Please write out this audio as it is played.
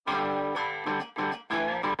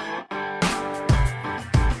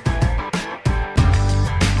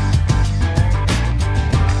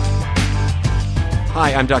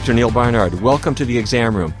Hi, I'm Dr. Neil Barnard. Welcome to the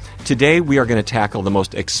exam room. Today we are going to tackle the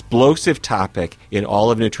most explosive topic in all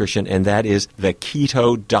of nutrition, and that is the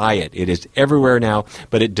keto diet. It is everywhere now,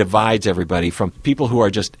 but it divides everybody from people who are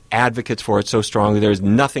just advocates for it so strongly, there's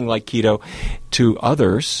nothing like keto, to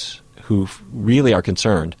others who really are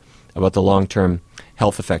concerned about the long-term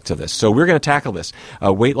health effects of this. So we're going to tackle this.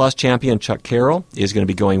 Weight loss champion Chuck Carroll is going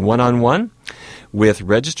to be going one-on-one with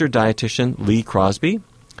registered dietitian Lee Crosby,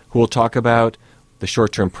 who will talk about the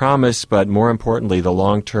short-term promise, but more importantly, the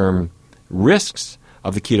long-term risks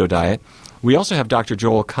of the keto diet. We also have Dr.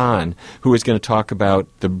 Joel Kahn, who is going to talk about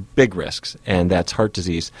the big risks, and that's heart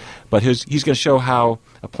disease. But he's going to show how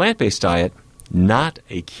a plant-based diet, not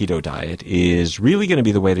a keto diet, is really going to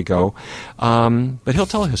be the way to go. But he'll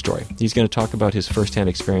tell his story. He's going to talk about his firsthand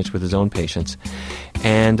experience with his own patients.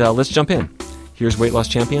 And let's jump in. Here's weight loss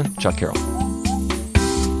champion Chuck Carroll.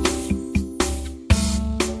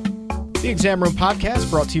 The Exam Room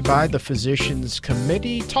Podcast brought to you by the Physicians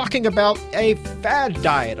Committee, talking about a fad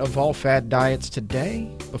diet of all fad diets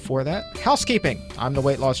today. Before that, housekeeping. I'm the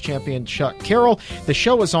weight loss champion, Chuck Carroll. The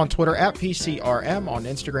show is on Twitter at PCRM, on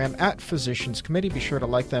Instagram at Physicians Committee. Be sure to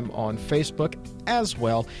like them on Facebook as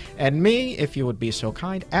well. And me, if you would be so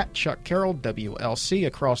kind, at Chuck Carroll, WLC,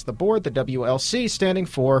 across the board. The WLC standing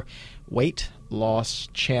for Weight Loss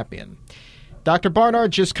Champion. Dr.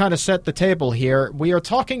 Barnard just kind of set the table here. We are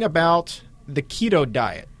talking about the keto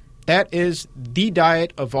diet. That is the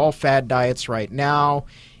diet of all fad diets right now.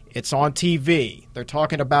 It's on TV. They're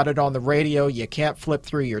talking about it on the radio. You can't flip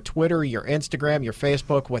through your Twitter, your Instagram, your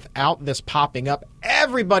Facebook without this popping up.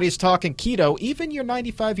 Everybody's talking keto, even your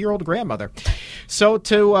 95-year-old grandmother. So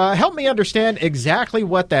to help me understand exactly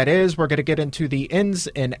what that is, we're going to get into the ins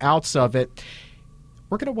and outs of it.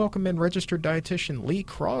 We're going to welcome in registered dietitian Lee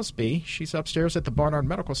Crosby. She's upstairs at the Barnard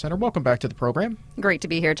Medical Center. Welcome back to the program. Great to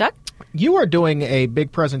be here, Chuck. You are doing a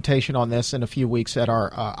big presentation on this in a few weeks at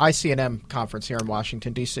our ICNM conference here in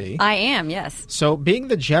Washington, D.C. I am, yes. So being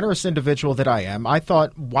the generous individual that I am, I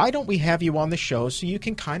thought, why don't we have you on the show so you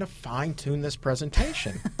can kind of fine-tune this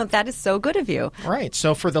presentation? That is so good of you. Right.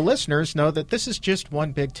 So for the listeners, know that this is just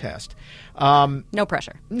one big test. No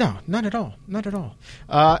pressure. No, not at all. Not at all.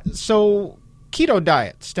 So keto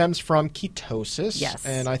diet stems from ketosis. Yes.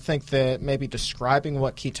 And I think that maybe describing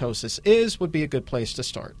what ketosis is would be a good place to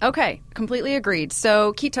start. Okay, completely agreed.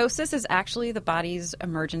 So ketosis is actually the body's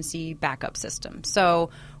emergency backup system.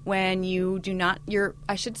 So when you do not,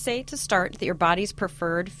 I should say to start that your body's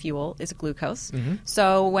preferred fuel is glucose. Mm-hmm.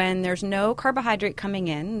 So when there's no carbohydrate coming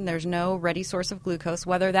in, there's no ready source of glucose,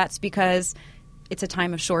 whether that's because it's a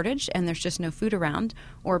time of shortage and there's just no food around,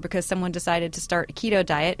 or because someone decided to start a keto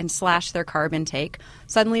diet and slash their carb intake,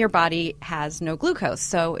 suddenly your body has no glucose.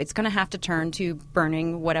 So it's going to have to turn to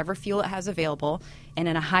burning whatever fuel it has available. And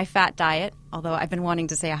in a high-fat diet, although I've been wanting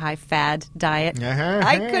to say a high-fad diet,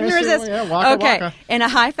 I couldn't resist. Yeah, waka. In a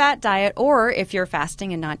high-fat diet, or if you're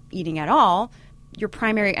fasting and not eating at all, your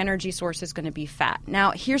primary energy source is going to be fat.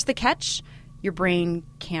 Now, here's the catch. Your brain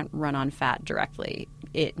can't run on fat directly.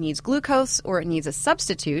 It needs glucose or it needs a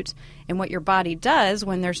substitute. And what your body does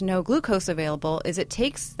when there's no glucose available is it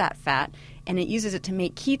takes that fat and it uses it to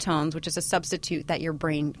make ketones, which is a substitute that your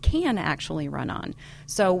brain can actually run on.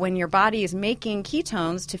 So when your body is making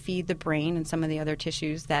ketones to feed the brain and some of the other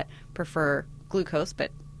tissues that prefer glucose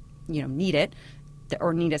but need it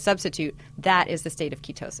or need a substitute, that is the state of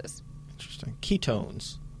ketosis. Interesting.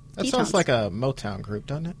 Ketones. That Ketones. Sounds like a Motown group,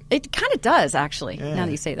 doesn't it? It kind of does, actually, now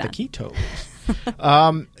that you say that. The Ketones.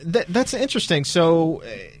 That's interesting. So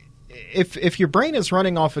if your brain is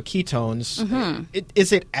running off of ketones, mm-hmm.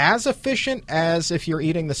 Is it as efficient as if you're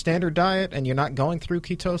eating the standard diet and you're not going through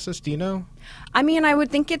ketosis? Do you know? I mean, I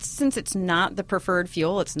would think since it's not the preferred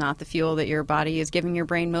fuel, it's not the fuel that your body is giving your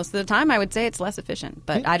brain most of the time, I would say it's less efficient.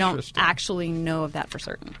 But I don't actually know of that for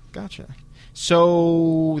certain. Gotcha.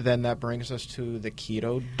 So then that brings us to the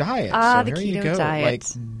keto diet. The keto diet. Like,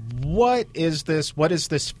 what is this? What is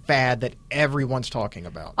this fad that everyone's talking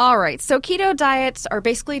about? All right. So keto diets are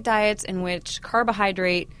basically diets in which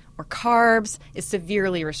carbohydrate or carbs is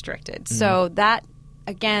severely restricted. Mm-hmm. So that,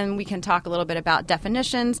 again, we can talk a little bit about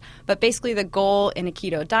definitions, but basically the goal in a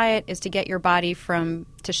keto diet is to get your body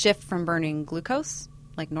to shift from burning glucose,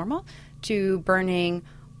 like normal, to burning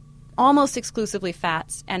almost exclusively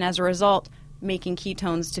fats, and as a result, making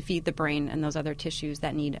ketones to feed the brain and those other tissues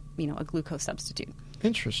that need, a glucose substitute.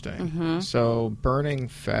 Interesting. Mm-hmm. So burning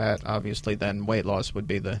fat, obviously, then weight loss would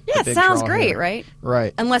be the big sounds great, here. Right?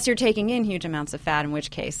 Right. Unless you're taking in huge amounts of fat, in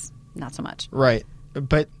which case, not so much. Right.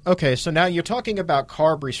 But, okay, so now you're talking about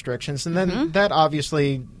carb restrictions, and then mm-hmm. that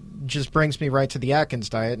obviously just brings me right to the Atkins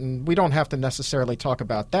diet, and we don't have to necessarily talk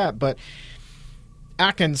about that, but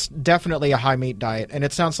Atkins, definitely a high meat diet, and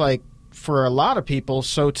it sounds like for a lot of people,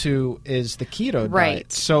 so too is the keto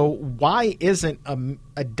diet. So why isn't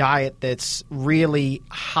a diet that's really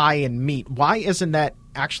high in meat, why isn't that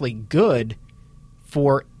actually good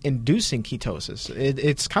for inducing ketosis?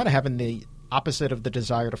 It's kind of having the opposite of the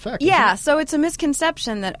desired effect. Yeah, so it's a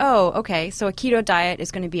misconception that, so a keto diet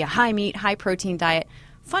is going to be a high meat, high protein diet.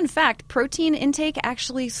 Fun fact, protein intake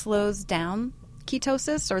actually slows down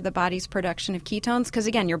ketosis, or the body's production of ketones, because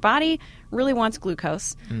again, your body really wants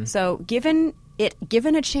glucose. So given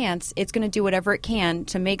a chance, it's going to do whatever it can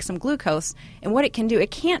to make some glucose. And what it can do,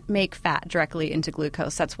 it can't make fat directly into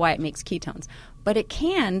glucose. That's why it makes ketones. But it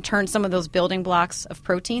can turn some of those building blocks of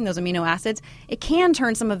protein, those amino acids, it can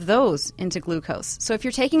turn some of those into glucose. So if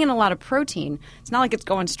you're taking in a lot of protein, it's not like it's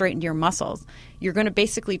going straight into your muscles. You're going to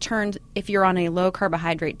basically if you're on a low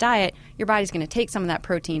carbohydrate diet, your body's going to take some of that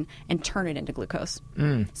protein and turn it into glucose.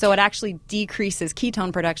 So it actually decreases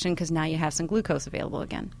ketone production because now you have some glucose available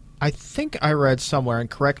again. I think I read somewhere, and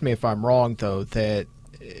correct me if I'm wrong, though, that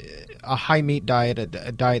a high meat diet,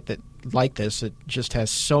 a diet that like this, it just has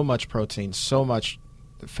so much protein, so much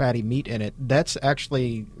fatty meat in it, that's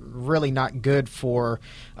actually really not good for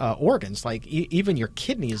organs. Like even your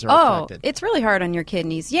kidneys are affected. It's really hard on your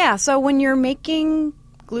kidneys. Yeah, so when you're making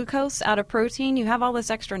glucose out of protein, you have all this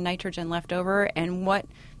extra nitrogen left over, and what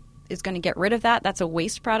is going to get rid of that? That's a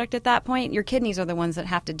waste product at that point. Your kidneys are the ones that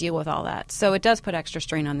have to deal with all that. So it does put extra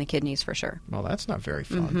strain on the kidneys for sure. Well, that's not very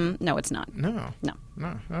fun. No, it's not. No,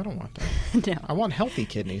 I don't want that. No. I want healthy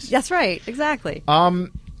kidneys. That's right. Exactly.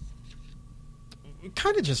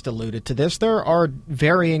 Kind of just alluded to this. There are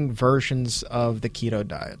varying versions of the keto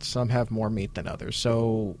diet. Some have more meat than others.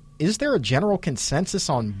 So is there a general consensus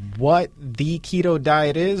on what the keto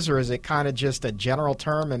diet is, or is it kind of just a general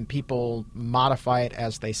term and people modify it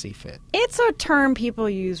as they see fit? It's a term people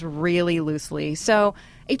use really loosely. So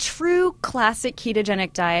a true classic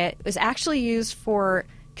ketogenic diet is actually used for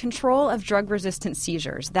control of drug-resistant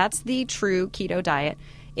seizures. That's the true keto diet.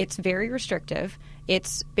 It's very restrictive.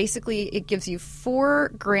 It's basically, it gives you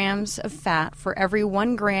 4 grams of fat for every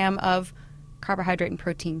 1 gram of carbohydrate and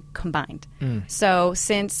protein combined. So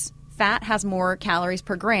since fat has more calories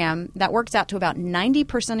per gram, that works out to about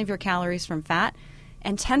 90% of your calories from fat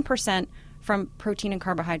and 10% from protein and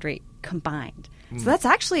carbohydrate combined. So that's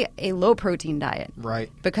actually a low protein diet.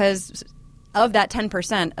 Right. Because of that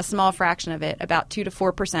 10%, a small fraction of it, about 2 to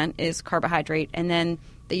 4% is carbohydrate, and then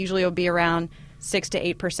they usually will be around 6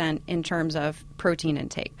 to 8% in terms of protein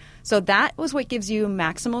intake. So that was what gives you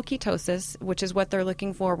maximal ketosis, which is what they're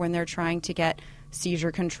looking for when they're trying to get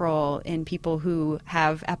seizure control in people who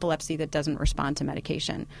have epilepsy that doesn't respond to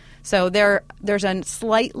medication. So there's a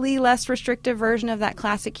slightly less restrictive version of that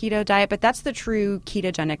classic keto diet, but that's the true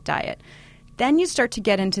ketogenic diet. Then you start to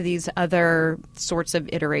get into these other sorts of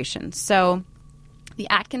iterations. So the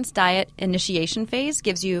Atkins diet initiation phase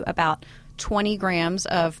gives you about 20 grams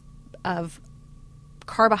of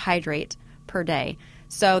carbohydrate per day.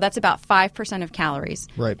 So that's about 5% of calories.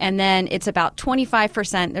 Right. And then it's about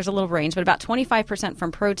 25%, there's a little range, but about 25%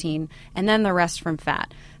 from protein, and then the rest from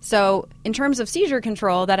fat. So in terms of seizure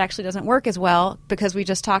control, that actually doesn't work as well, because we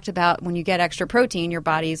just talked about when you get extra protein, your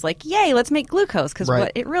body's like, yay, let's make glucose, because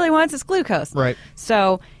what it really wants is glucose. Right.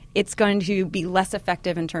 So it's going to be less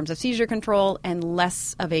effective in terms of seizure control and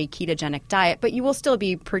less of a ketogenic diet, but you will still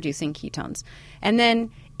be producing ketones. And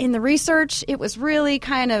then in the research, it was really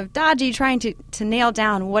kind of dodgy trying to nail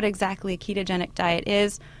down what exactly a ketogenic diet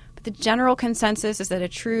is. But the general consensus is that a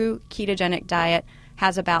true ketogenic diet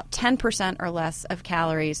has about 10% or less of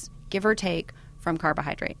calories, give or take, from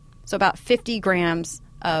carbohydrate. So about 50 grams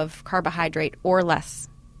of carbohydrate or less.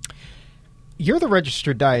 You're the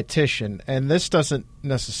registered dietitian, and this doesn't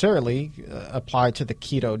necessarily apply to the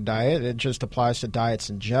keto diet. It just applies to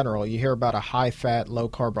diets in general. You hear about a high-fat,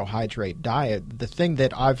 low-carbohydrate diet. The thing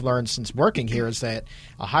that I've learned since working here is that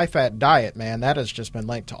a high-fat diet, man, that has just been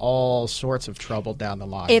linked to all sorts of trouble down the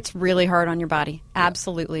line. It's really hard on your body.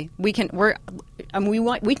 Absolutely. We can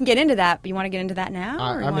get into that, but you want to get into that now?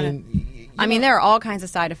 I mean, there are all kinds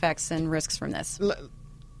of side effects and risks from this.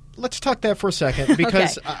 Let's talk that for a second,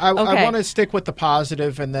 because Okay. I want to stick with the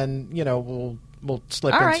positive, and then we'll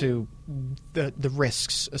slip All right. into the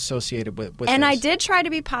risks associated with And this. I did try to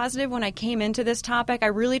be positive when I came into this topic. I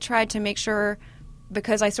really tried to make sure,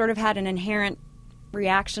 because I sort of had an inherent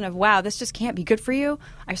reaction of, wow, this just can't be good for you.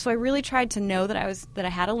 So I really tried to know that I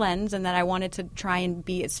had a lens, and that I wanted to try and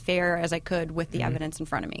be as fair as I could with the evidence in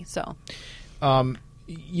front of me. So,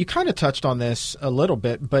 you kind of touched on this a little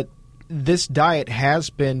bit, but this diet has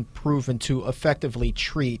been proven to effectively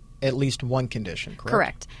treat at least one condition, correct?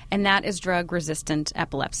 Correct. And that is drug-resistant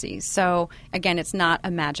epilepsy. So, again, it's not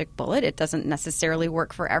a magic bullet. It doesn't necessarily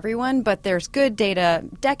work for everyone, but there's good data,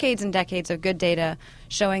 decades and decades of good data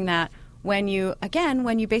showing that when you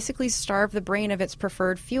basically starve the brain of its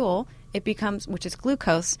preferred fuel, it becomes, which is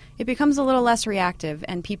glucose, it becomes a little less reactive.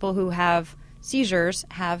 And people who have seizures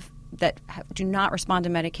do not respond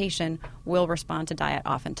to medication will respond to diet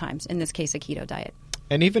oftentimes, in this case, a keto diet.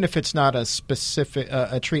 And even if it's not a specific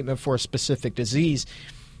a treatment for a specific disease,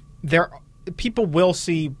 people will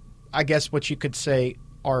see, I guess what you could say,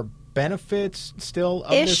 are benefits still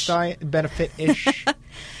of this diet, benefit-ish.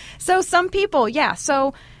 So some people, yeah.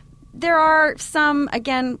 So there are some,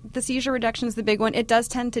 again, the seizure reduction is the big one. It does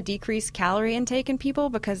tend to decrease calorie intake in people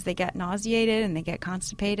because they get nauseated and they get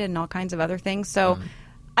constipated and all kinds of other things. So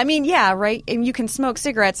I mean, yeah, right. And you can smoke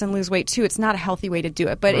cigarettes and lose weight too. It's not a healthy way to do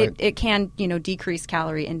it, but right. it can, decrease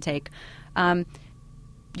calorie intake.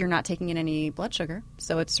 You're not taking in any blood sugar,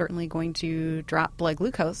 so it's certainly going to drop blood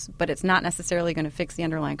glucose, but it's not necessarily going to fix the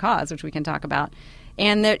underlying cause, which we can talk about.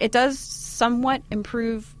 And it does somewhat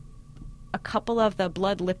improve a couple of the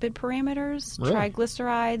blood lipid parameters, really?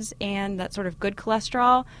 Triglycerides, and that sort of good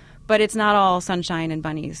cholesterol. But it's not all sunshine and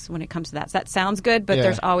bunnies when it comes to that. So that sounds good, but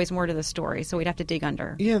there's always more to the story, so we'd have to dig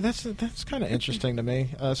under. Yeah, that's kind of interesting to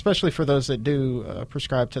me, especially for those that do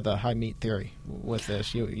prescribe to the high meat theory with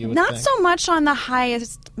this. You would not think. so much on the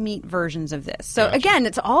highest meat versions of this. So again,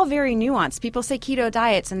 it's all very nuanced. People say keto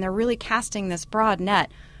diets, and they're really casting this broad net.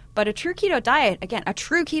 But a true keto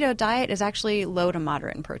diet is actually low to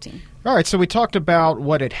moderate in protein. All right, so we talked about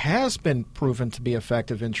what it has been proven to be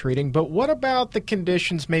effective in treating, but what about the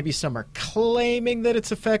conditions maybe some are claiming that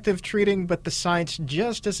it's effective treating, but the science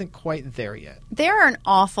just isn't quite there yet? There are an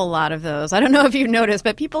awful lot of those. I don't know if you've noticed,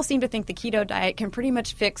 but people seem to think the keto diet can pretty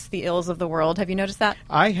much fix the ills of the world. Have you noticed that?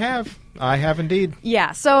 I have indeed.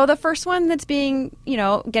 Yeah, so the first one that's being,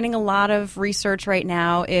 getting a lot of research right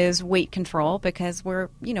now is weight control, because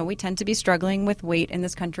we tend to be struggling with weight in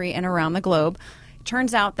this country and around the globe. It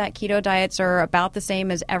turns out that keto diets are about the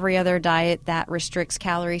same as every other diet that restricts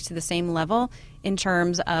calories to the same level in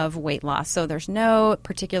terms of weight loss. So there's no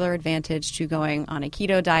particular advantage to going on a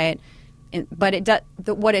keto diet. But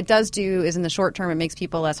what it does do is in the short term, it makes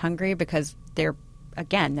people less hungry because they're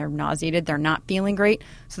nauseated, they're not feeling great,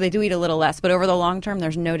 so they do eat a little less. But over the long term,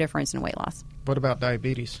 there's no difference in weight loss. What about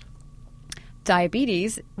diabetes?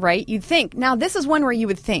 Diabetes, right? You'd think. Now, this is one where you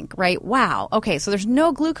would think, right? Wow, okay, so there's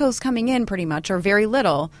no glucose coming in pretty much, or very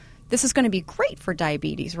little. This is going to be great for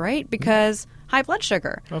diabetes, right? Because high blood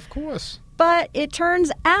sugar. Of course. But it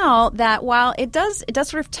turns out that while it does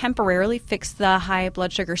sort of temporarily fix the high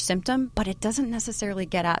blood sugar symptom, but it doesn't necessarily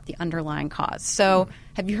get at the underlying cause. So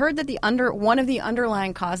have you heard that one of the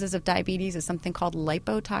underlying causes of diabetes is something called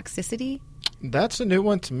lipotoxicity? That's a new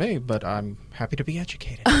one to me, but I'm happy to be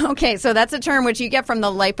educated. Okay, so that's a term which you get from the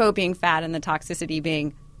lipo being fat and the toxicity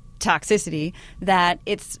being toxicity, that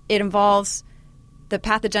it involves the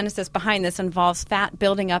pathogenesis behind this involves fat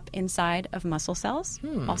building up inside of muscle cells,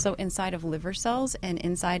 also inside of liver cells, and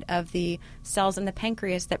inside of the cells in the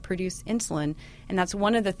pancreas that produce insulin. And that's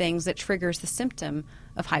one of the things that triggers the symptom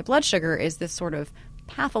of high blood sugar, is this sort of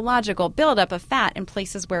pathological buildup of fat in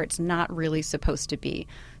places where it's not really supposed to be.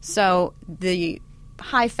 So the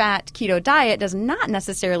high-fat keto diet does not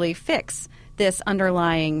necessarily fix this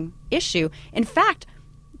underlying issue. In fact,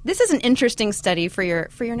 this is an interesting study for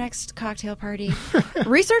your next cocktail party.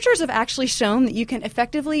 Researchers have actually shown that you can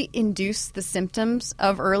effectively induce the symptoms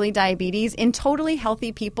of early diabetes in totally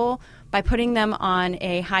healthy people by putting them on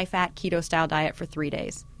a high-fat keto-style diet for 3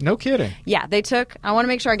 days. No kidding. Yeah, I want to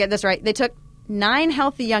make sure I get this right. They took 9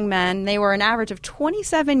 healthy young men. They were an average of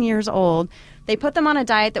 27 years old. They put them on a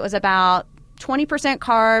diet that was about 20%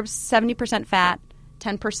 carbs, 70% fat,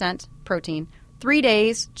 10% protein. 3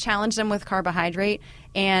 days, challenged them with carbohydrate,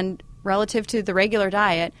 and relative to the regular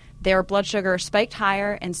diet, their blood sugar spiked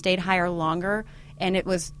higher and stayed higher longer. And it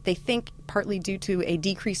was, they think, partly due to a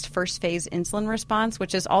decreased first phase insulin response,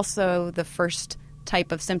 which is also the first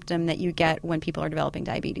type of symptom that you get when people are developing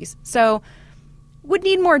diabetes. So would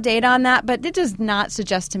need more data on that, but it does not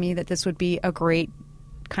suggest to me that this would be a great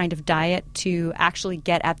kind of diet to actually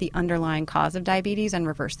get at the underlying cause of diabetes and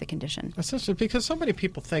reverse the condition. Essentially, because so many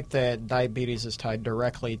people think that diabetes is tied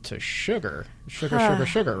directly to sugar.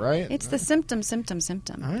 Sugar, right? It's the symptom.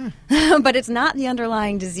 But it's not the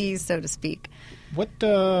underlying disease, so to speak. What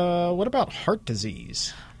about heart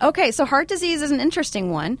disease? Okay, so heart disease is an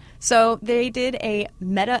interesting one. So they did a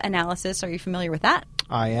meta-analysis. Are you familiar with that?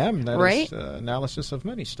 I am. That right? is analysis of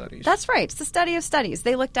many studies. That's right. It's the study of studies.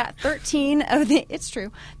 They looked at 13 of the. It's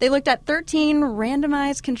true. They looked at 13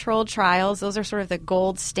 randomized controlled trials. Those are sort of the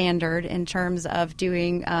gold standard in terms of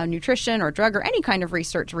doing nutrition or drug or any kind of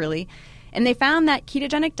research, really. And they found that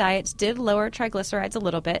ketogenic diets did lower triglycerides a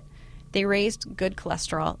little bit. They raised good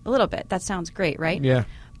cholesterol a little bit. That sounds great, right? Yeah.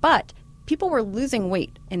 But people were losing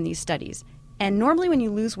weight in these studies. And normally when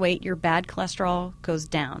you lose weight, your bad cholesterol goes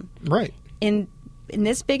down. Right. In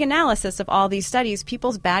this big analysis of all these studies,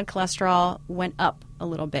 people's bad cholesterol went up a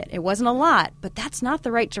little bit. It wasn't a lot, but that's not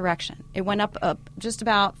the right direction. It went up just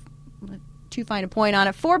about, to find a point on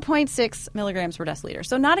it, 4.6 milligrams per deciliter.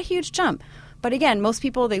 So not a huge jump. But again, most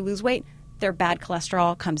people, they lose weight, their bad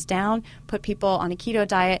cholesterol comes down. Put people on a keto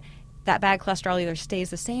diet, that bad cholesterol either stays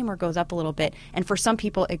the same or goes up a little bit. And for some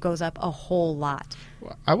people, it goes up a whole lot.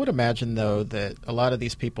 I would imagine, though, that a lot of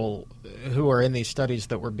these people who are in these studies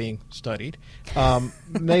that were being studied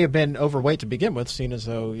may have been overweight to begin with, seeing as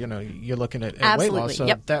though, you're looking at weight loss.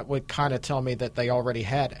 So that would kind of tell me that they already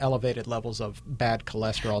had elevated levels of bad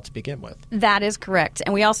cholesterol to begin with. That is correct.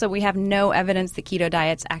 And we have no evidence that keto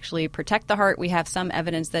diets actually protect the heart. We have some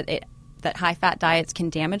evidence that high-fat diets can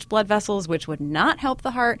damage blood vessels, which would not help the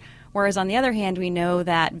heart. Whereas on the other hand, we know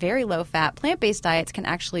that very low-fat plant-based diets can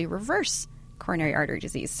actually reverse coronary artery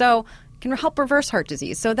disease. So can help reverse heart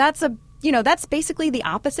disease. So that's that's basically the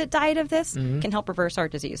opposite diet of this, can help reverse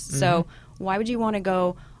heart disease. So why would you want to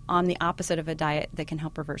go on the opposite of a diet that can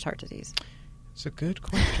help reverse heart disease? It's a good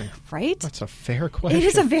question. Right? That's a fair question. It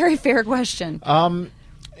is a very fair question.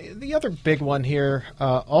 The other big one here,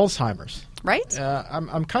 Alzheimer's. Right?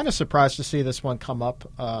 I'm kind of surprised to see this one come up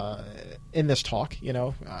in this talk.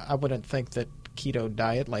 I wouldn't think that keto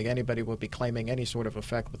diet, like anybody, would be claiming any sort of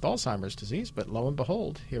effect with Alzheimer's disease, but lo and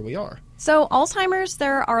behold, here we are. So Alzheimer's,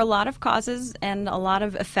 there are a lot of causes and a lot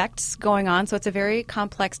of effects going on, so it's a very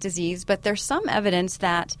complex disease, but there's some evidence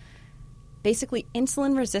that basically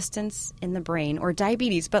insulin resistance in the brain, or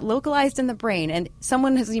diabetes, but localized in the brain. And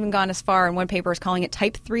someone has even gone as far in one paper as calling it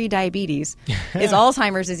type 3 diabetes, is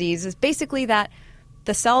Alzheimer's disease, is basically that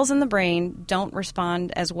the cells in the brain don't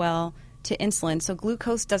respond as well to insulin. So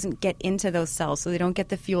glucose doesn't get into those cells, so they don't get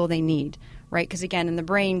the fuel they need, right? Because again, in the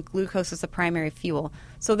brain, glucose is the primary fuel.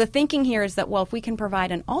 So the thinking here is that, well, if we can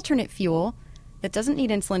provide an alternate fuel that doesn't need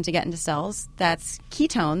insulin to get into cells, that's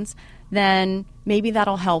ketones, then maybe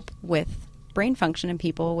that'll help with brain function in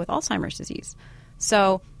people with Alzheimer's disease.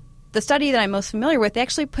 So the study that I'm most familiar with, they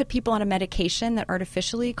actually put people on a medication that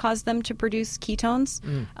artificially caused them to produce ketones.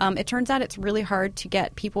 It turns out it's really hard to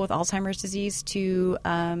get people with Alzheimer's disease to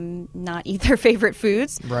not eat their favorite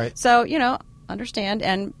foods. Right. So, understand,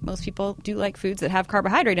 and most people do like foods that have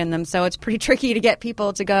carbohydrate in them, so it's pretty tricky to get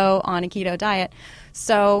people to go on a keto diet.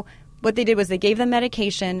 So what they did was they gave them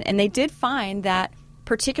medication, and they did find that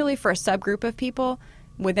particularly for a subgroup of people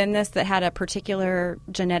within this that had a particular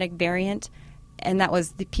genetic variant, and that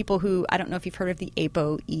was the people who, I don't know if you've heard of the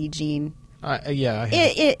ApoE gene. Yeah. I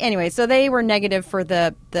have. Anyway, so they were negative for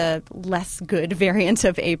the less good variant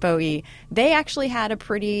of ApoE. They actually had a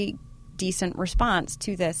pretty decent response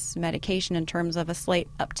to this medication in terms of a slight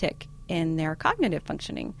uptick in their cognitive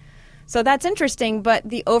functioning. So that's interesting, but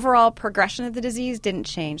the overall progression of the disease didn't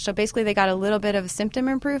change. So basically they got a little bit of symptom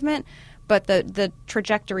improvement, but the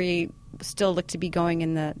trajectory still looked to be going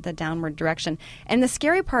in the downward direction. And the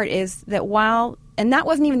scary part is that and that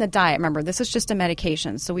wasn't even the diet, remember, this is just a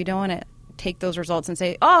medication, so we don't want to take those results and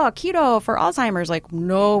say, oh, keto for Alzheimer's, like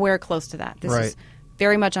nowhere close to that. This is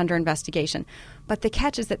very much under investigation. But the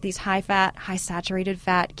catch is that these high-fat, high-saturated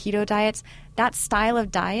fat keto diets, that style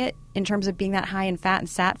of diet, in terms of being that high in fat and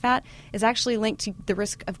sat fat, is actually linked to the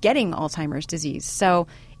risk of getting Alzheimer's disease. So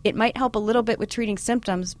it might help a little bit with treating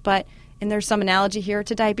symptoms, but, and there's some analogy here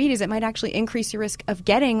to diabetes, it might actually increase your risk of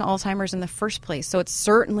getting Alzheimer's in the first place. So it's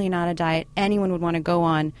certainly not a diet anyone would want to go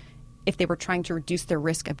on if they were trying to reduce their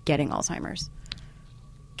risk of getting Alzheimer's.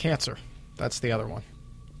 Cancer, that's the other one.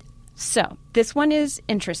 So this one is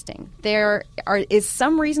interesting. There is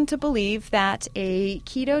some reason to believe that a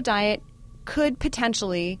keto diet could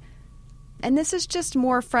potentially, and this is just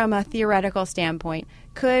more from a theoretical standpoint,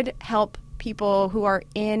 could help people who are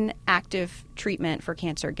in active treatment for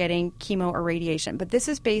cancer, getting chemo or radiation. But this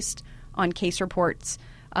is based on case reports.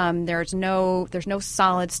 There's no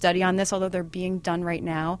solid study on this, although they're being done right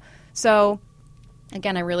now. So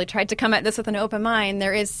again, I really tried to come at this with an open mind.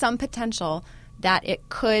 There is some potential that it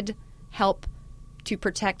could help to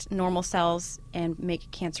protect normal cells and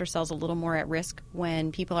make cancer cells a little more at risk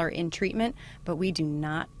when people are in treatment, but we do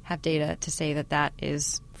not have data to say that that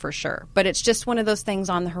is for sure. But it's just one of those things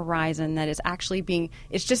on the horizon that is actually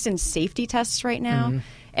it's just in safety tests right now,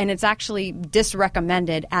 and it's actually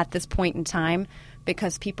disrecommended at this point in time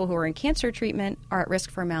because people who are in cancer treatment are at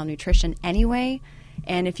risk for malnutrition anyway.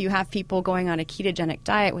 And if you have people going on a ketogenic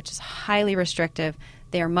diet, which is highly restrictive,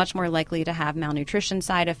 they are much more likely to have malnutrition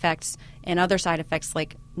side effects and other side effects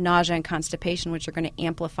like nausea and constipation, which are going to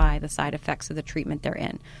amplify the side effects of the treatment they're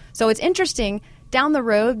in. So it's interesting. Down the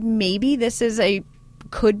road, maybe this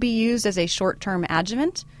could be used as a short-term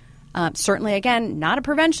adjuvant. Certainly, again, not a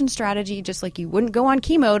prevention strategy, just like you wouldn't go on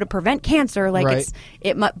chemo to prevent cancer.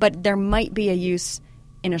 But there might be a use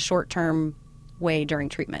in a short-term way during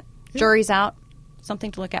treatment. Yeah. Jury's out.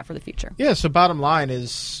 Something to look at for the future. Yeah, so bottom line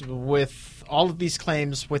is with all of these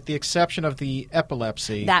claims, with the exception of the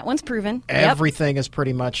epilepsy. That one's proven. Everything is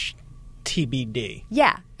pretty much TBD.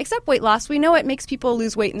 Yeah, except weight loss. We know it makes people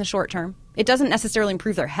lose weight in the short term. It doesn't necessarily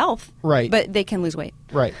improve their health, right? But they can lose weight.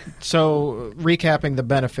 Right. So recapping the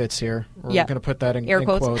benefits here, we're going to put that in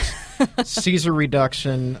quotes. Seizure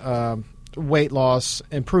reduction, weight loss,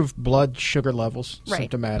 improved blood sugar levels, right.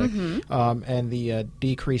 Symptomatic, and the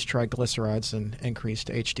decreased triglycerides and increased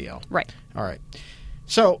HDL. Right. All right.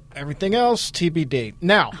 So everything else, TBD.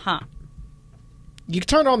 Now, you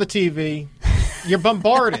turn on the TV, you're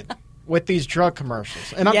bombarded with these drug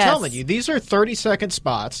commercials. And I'm telling you, these are 30-second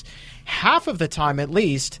spots. Half of the time, at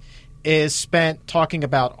least, is spent talking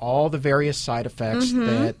about all the various side effects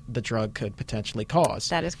that the drug could potentially cause.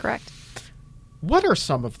 That is correct. What are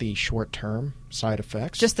some of the short-term side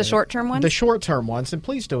effects? Just the short-term ones? The short-term ones, and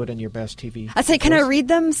please do it in your best TV. I say, can I read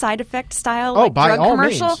them? Side effect style, by drug all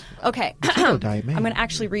commercial? Means. Okay. I'm going to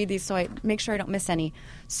actually read these so I make sure I don't miss any.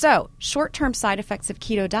 So, short-term side effects of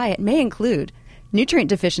keto diet may include nutrient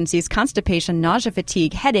deficiencies, constipation, nausea,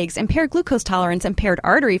 fatigue, headaches, impaired glucose tolerance, impaired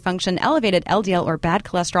artery function, elevated LDL or bad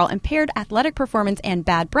cholesterol, impaired athletic performance, and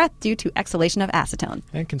bad breath due to exhalation of acetone.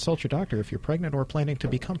 And consult your doctor if you're pregnant or planning to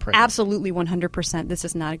become pregnant. Absolutely, 100%. This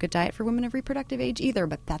is not a good diet for women of reproductive age either,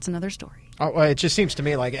 but that's another story. Oh, it just seems to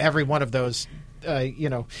me like every one of those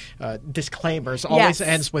disclaimers always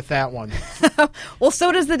ends with that one. Well,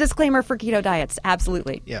 so does the disclaimer for keto diets.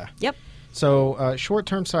 Absolutely. Yeah. Yep. So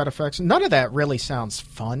short-term side effects, none of that really sounds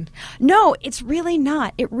fun. No, it's really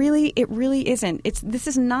not. It really isn't. This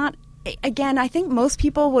is not, again, I think most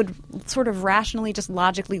people would sort of rationally, just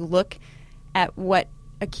logically look at what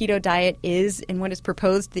a keto diet is and what is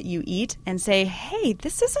proposed that you eat and say, hey,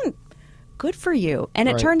 this isn't good for you. And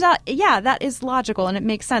it turns out, that is logical and it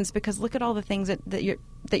makes sense because look at all the things that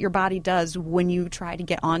your body does when you try to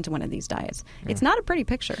get onto one of these diets. Yeah. It's not a pretty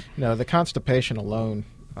picture. No, the constipation alone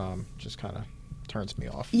just kind of turns me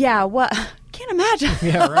off. Yeah, what? Can't imagine.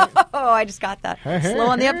 Yeah, right? Oh, I just got that. Slow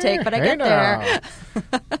on the uptake, but I get there.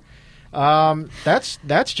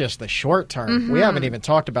 That's just the short term. We haven't even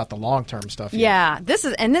talked about the long term stuff yet. Yeah, this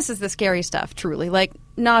is the scary stuff, truly. Like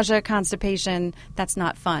nausea, constipation, that's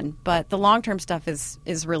not fun. But the long term stuff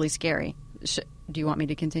is really scary. Do you want me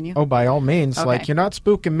to continue? Oh, by all means. Okay. Like, you're not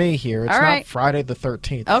spooking me here. It's not Friday the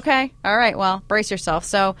 13th. Okay. All right. Well, brace yourself.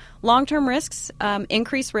 So long-term risks,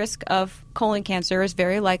 increased risk of colon cancer is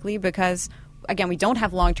very likely because, again, we don't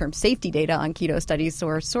have long-term safety data on keto studies, so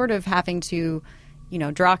we're sort of having to,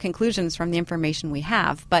 draw conclusions from the information we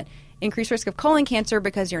have. But increased risk of colon cancer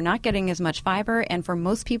because you're not getting as much fiber. And for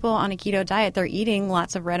most people on a keto diet, they're eating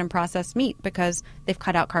lots of red and processed meat because they've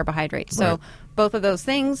cut out carbohydrates. So both of those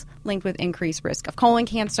things linked with increased risk of colon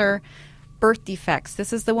cancer. Birth defects.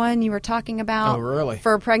 This is the one you were talking about. Oh, really?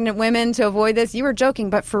 For pregnant women to avoid this. You were joking,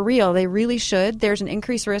 but for real, they really should. There's an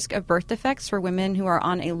increased risk of birth defects for women who are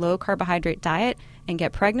on a low carbohydrate diet and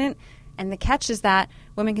get pregnant. And the catch is that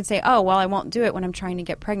women can say, oh, well, I won't do it when I'm trying to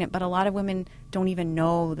get pregnant. But a lot of women don't even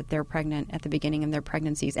know that they're pregnant at the beginning of their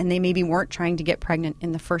pregnancies. And they maybe weren't trying to get pregnant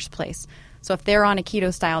in the first place. So if they're on a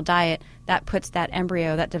keto-style diet, that puts that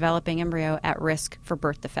embryo, that developing embryo, at risk for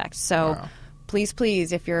birth defects. So please,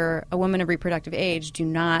 if you're a woman of reproductive age, do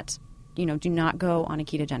not go on a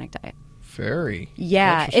ketogenic diet. Very.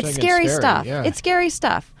 Yeah, it's scary stuff. Yeah. It's scary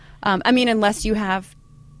stuff. Unless you have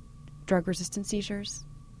drug-resistant seizures.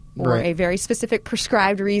 Or a very specific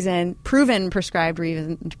proven prescribed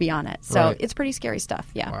reason to be on it. So it's pretty scary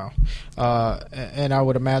stuff, yeah. Wow. And I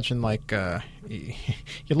would imagine, you're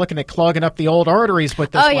looking at clogging up the old arteries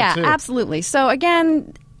with this one, too. Oh, yeah, absolutely. So,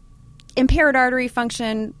 again, impaired artery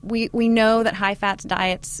function, we know that high-fat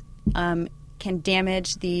diets can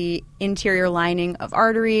damage the interior lining of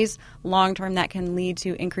arteries. Long-term, that can lead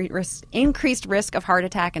to increased risk of heart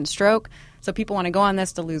attack and stroke. So people want to go on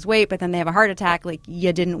this to lose weight, but then they have a heart attack. Like,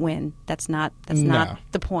 you didn't win. That's not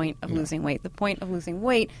the point of losing weight. The point of losing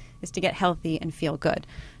weight is to get healthy and feel good.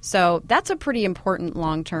 So that's a pretty important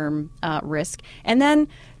long-term risk. And then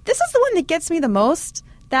this is the one that gets me the most,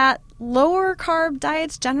 that lower carb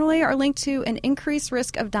diets generally are linked to an increased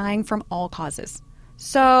risk of dying from all causes.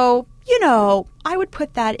 So, I would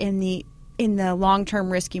put that in the long-term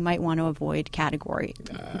risk you might want to avoid category,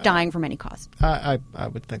 dying from any cause. I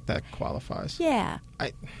would think that qualifies. Yeah.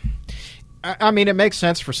 I mean, it makes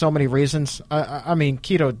sense for so many reasons. I mean,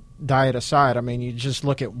 keto diet aside, I mean, you just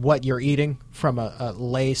look at what you're eating from a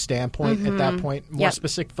lay standpoint at that point. More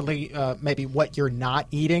specifically, maybe what you're not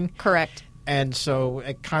eating. Correct. And so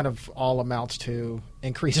it kind of all amounts to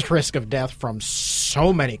increased risk of death from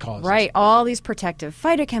so many causes. Right. All these protective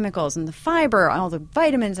phytochemicals and the fiber, all the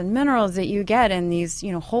vitamins and minerals that you get in these,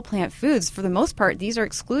 whole plant foods, for the most part, these are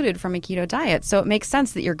excluded from a keto diet. So it makes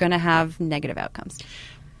sense that you're going to have negative outcomes.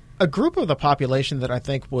 A group of the population that I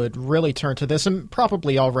think would really turn to this, and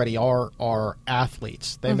probably already are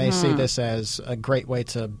athletes. They may see this as a great way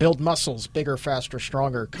to build muscles, bigger, faster,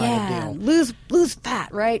 stronger kind of deal. Lose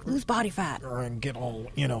fat, right? Lose body fat. And get all,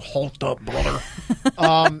 hulked up, brother.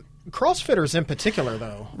 CrossFitters in particular,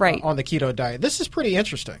 though, on the keto diet. This is pretty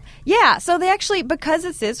interesting. Yeah. So they actually, because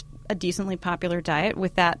this is a decently popular diet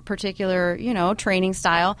with that particular, training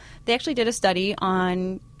style, they actually did a study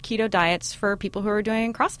on keto diets for people who are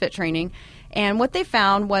doing CrossFit training. And what they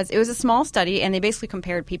found was, it was a small study, and they basically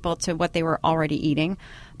compared people to what they were already eating.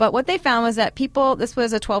 But what they found was that this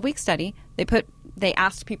was a 12-week study. They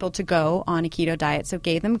asked people to go on a keto diet, so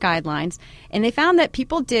gave them guidelines, and they found that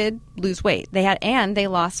people did lose weight. They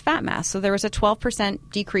lost fat mass. So there was a 12%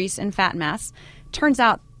 decrease in fat mass. Turns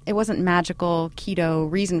out it wasn't magical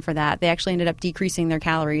keto reason for that. They actually ended up decreasing their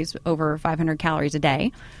calories over 500 calories a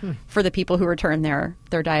day for the people who returned their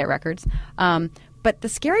diet records. But the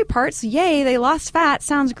scary parts, they lost fat.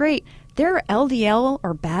 Sounds great. Their LDL,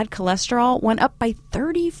 or bad cholesterol, went up by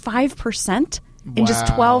 35% in just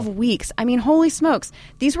 12 weeks. I mean, holy smokes.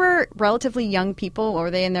 These were relatively young people, or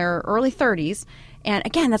they in their early 30s. And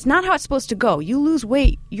again, that's not how it's supposed to go. You lose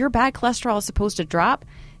weight, your bad cholesterol is supposed to drop.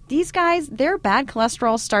 These guys, their bad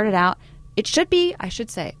cholesterol started out, bad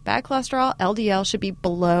cholesterol, LDL, should be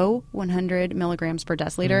below 100 milligrams per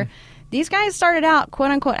deciliter. These guys started out,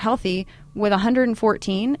 quote unquote, healthy with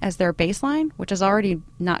 114 as their baseline, which is already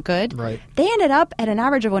not good. Right. They ended up at an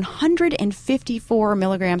average of 154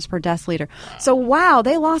 milligrams per deciliter. So,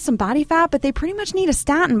 they lost some body fat, but they pretty much need a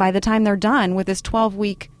statin by the time they're done with this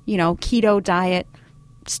 12-week, keto diet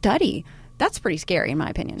study. That's pretty scary, in my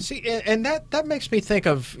opinion. See, and that makes me think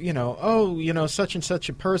of, such and such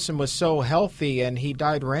a person was so healthy and he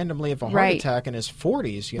died randomly of a heart attack in his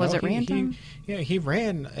 40s. Was it random? He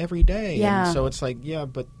ran every day. Yeah. And so it's like,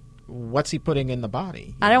 but what's he putting in the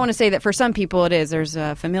body? I don't want to say that for some people it is. There's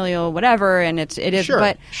a familial whatever, and it is. Sure,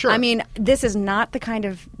 but, sure. I mean, this is not the kind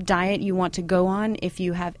of diet you want to go on if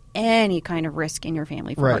you have any kind of risk in your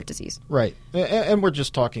family for heart disease. Right. And we're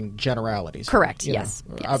just talking generalities. Correct, yes.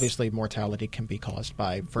 Obviously, mortality can be caused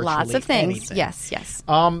by virtually lots of things. Anything. Yes.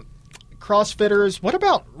 CrossFitters. What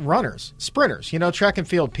about runners, sprinters? Track and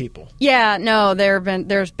field people. Yeah, no,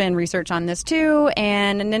 there's been research on this too,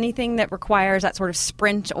 and anything that requires that sort of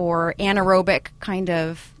sprint or anaerobic kind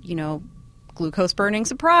of, glucose burning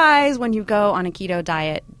surprise when you go on a keto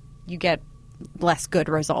diet, you get less good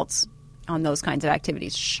results on those kinds of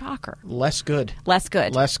activities. Shocker. Less good.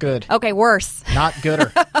 Okay, worse. Not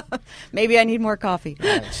gooder. Maybe I need more coffee. All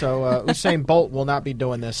right, so Usain Bolt will not be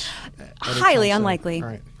doing this. Highly unlikely. All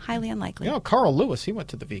right. Highly unlikely. Carl Lewis, he went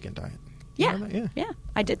to the vegan diet. Yeah.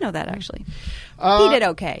 I did know that, actually. He did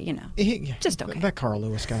okay, just okay. That Carl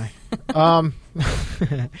Lewis guy.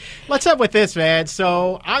 Let's up with this, man.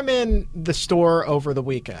 So I'm in the store over the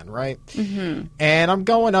weekend, right? Mm-hmm. And I'm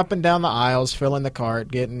going up and down the aisles, filling the cart,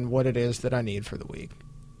 getting what it is that I need for the week.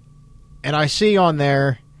 And I see on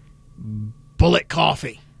there Bullet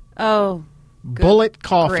Coffee. Oh, Bullet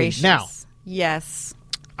Coffee. Gracious. Now. Yes.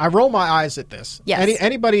 I roll my eyes at this. Yes.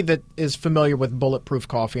 Anybody that is familiar with bulletproof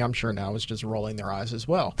coffee, I'm sure now, is just rolling their eyes as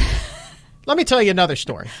well. Let me tell you another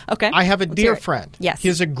story. Okay. I have a dear friend. Yes.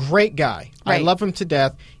 He's a great guy. Right. I love him to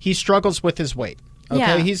death. He struggles with his weight. Okay.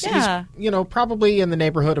 Yeah. He's probably in the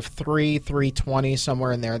neighborhood of 320,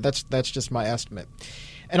 somewhere in there. That's just my estimate.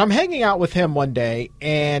 And I'm hanging out with him one day,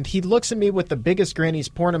 and he looks at me with the biggest grin. He's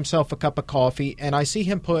pouring himself a cup of coffee, and I see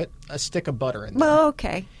him put a stick of butter in there. Well,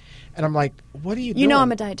 okay. And I'm like, what are you doing? You know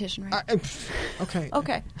I'm a dietitian, right?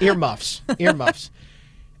 Okay. Earmuffs.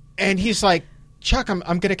 And he's like, Chuck, I'm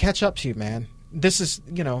going to catch up to you, man. This is,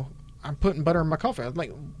 I'm putting butter in my coffee. I'm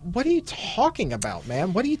like, what are you talking about,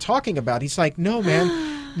 man? What are you talking about? He's like, no,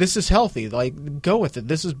 man, this is healthy. Like, go with it.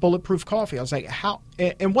 This is bulletproof coffee. I was like, how?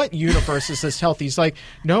 In what universe is this healthy? He's like,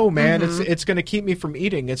 no, man, it's going to keep me from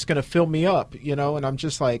eating. It's going to fill me up, And I'm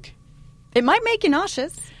just like, it might make you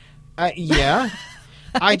nauseous. Yeah.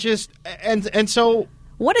 I just and so.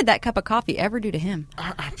 What did that cup of coffee ever do to him?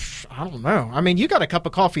 I don't know. I mean, you got a cup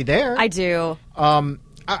of coffee there. I do.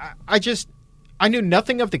 I knew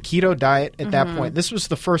nothing of the keto diet at that point. This was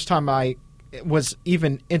the first time I was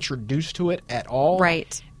even introduced to it at all.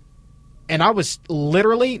 Right. And I was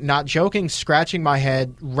literally, not joking, scratching my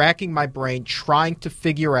head, racking my brain, trying to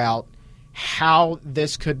figure out how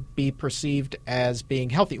this could be perceived as being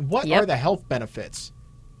healthy. What are the health benefits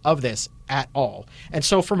of this at all? And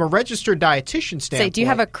so from a registered dietitian standpoint... Say, do you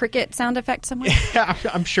have a cricket sound effect somewhere? Yeah,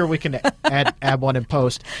 I'm sure we can add one in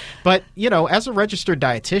post. But, as a registered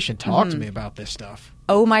dietitian, talk to me about this stuff.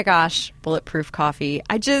 Oh my gosh, bulletproof coffee.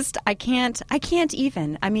 I can't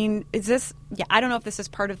even. I mean, is this... Yeah, I don't know if this is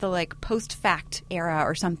part of the, post-fact era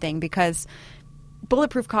or something, because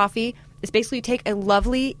bulletproof coffee is basically you take a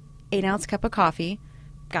lovely 8-ounce cup of coffee,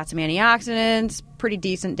 got some antioxidants, pretty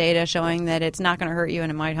decent data showing that it's not going to hurt you and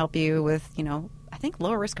it might help you with, I think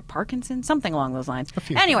lower risk of Parkinson's, something along those lines.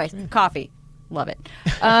 Anyways, coffee. Love it.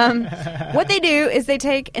 What they do is they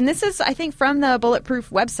take, and this is, I think, from the Bulletproof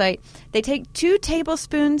website, they take 2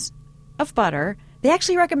 tablespoons of butter. They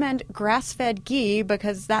actually recommend grass-fed ghee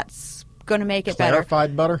because that's going to make it better.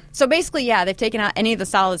 Clarified butter? So basically, yeah, they've taken out any of the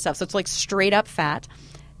solid stuff. So it's like straight up fat.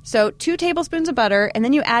 So 2 tablespoons of butter, and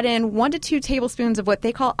then you add in 1 to 2 tablespoons of what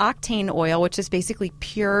they call octane oil, which is basically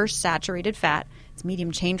pure saturated fat. It's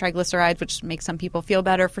medium chain triglycerides, which makes some people feel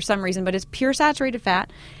better for some reason, but it's pure saturated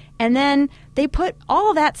fat. And then they put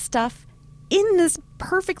all that stuff in this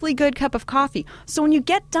perfectly good cup of coffee. So when you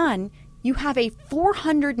get done, you have a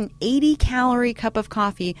 480-calorie cup of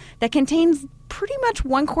coffee that contains pretty much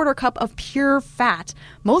 1/4 cup of pure fat,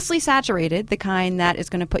 mostly saturated, the kind that is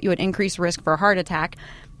going to put you at increased risk for a heart attack,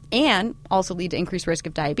 and also lead to increased risk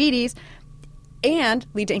of diabetes, and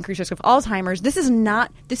lead to increased risk of Alzheimer's. This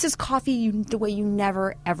is coffee the way you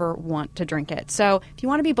never, ever want to drink it. So if you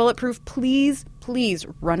want to be bulletproof, please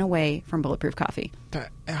run away from bulletproof coffee.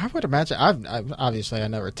 I would imagine, I've obviously I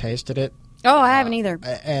never tasted it. Oh, I haven't either.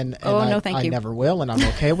 And no, thank you. I never will, and I'm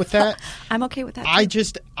okay with that. I'm okay with that,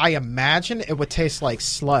 too. I imagine it would taste like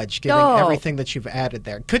sludge, given everything that you've added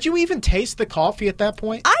there. Could you even taste the coffee at that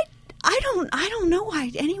point? I don't know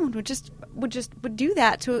why anyone would do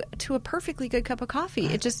that to a perfectly good cup of coffee.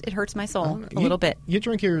 It hurts my soul a little bit. You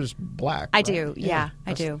drink yours black. I right? do. Yeah,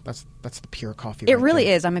 I do. That's the pure coffee. It right really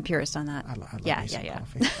there. is. I'm a purist on that. I love yeah.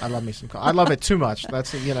 coffee. I love me some coffee. I love it too much.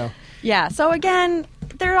 That's Yeah. So again,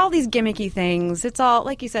 there are all these gimmicky things. It's all,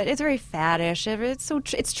 like you said, it's very faddish.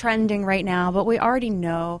 It's trending right now, but we already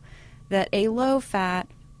know that a low-fat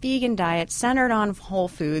vegan diet centered on whole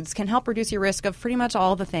foods can help reduce your risk of pretty much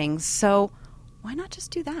all the things. So why not just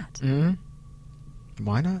do that? Mm-hmm.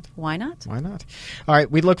 Why not? Why not? Why not? All right.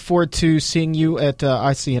 We look forward to seeing you at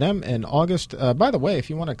ICNM in August. By the way, if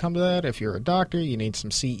you want to come to that, if you're a doctor, you need some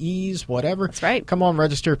CEs, whatever. That's right. Come on,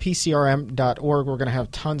 register, pcrm.org. We're going to have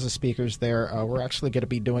tons of speakers there. We're actually going to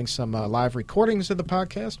be doing some live recordings of the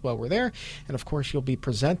podcast while we're there. And, of course, you'll be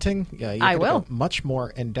presenting. I will. Go much more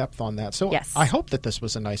in depth on that. So yes. I hope that this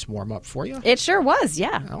was a nice warm-up for you. It sure was,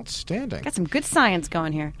 yeah. Outstanding. Got some good science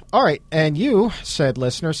going here. All right. And you, said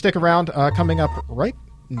listener, stick around. Coming up right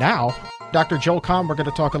now, Dr. Joel Kahn, we're going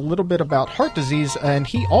to talk a little bit about heart disease, and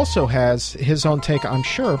he also has his own take, I'm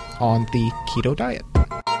sure, on the keto diet.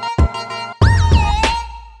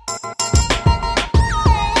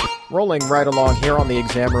 Rolling right along here on the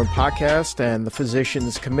Exam Room Podcast and the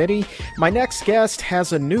Physicians Committee. My next guest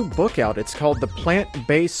has a new book out. It's called The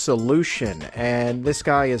Plant-Based Solution, and this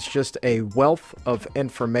guy is just a wealth of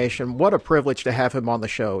information. What a privilege to have him on the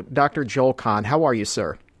show. Dr. Joel Kahn, how are you,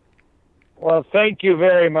 sir? Well, thank you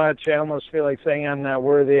very much. I almost feel like saying I'm not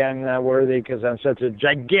worthy because I'm such a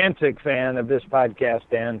gigantic fan of this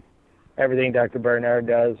podcast and everything Dr. Bernard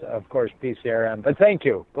does, of course, PCRM. But thank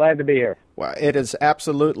you. Glad to be here. Well, it is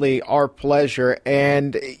absolutely our pleasure.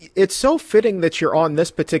 And it's so fitting that you're on this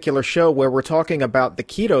particular show where we're talking about the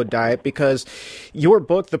keto diet, because your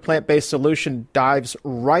book, The Plant-Based Solution, dives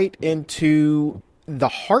right into the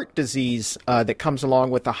heart disease that comes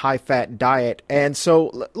along with the high-fat diet. And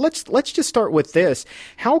so let's just start with this.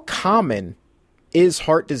 How common is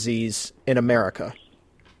heart disease in America?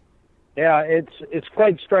 Yeah, it's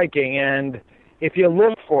quite striking, and if you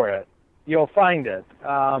look for it, you'll find it.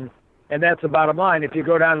 And that's the bottom line. If you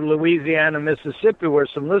go down to Louisiana, Mississippi, where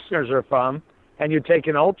some listeners are from, and you take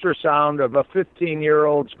an ultrasound of a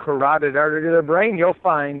 15-year-old's carotid artery to their brain, you'll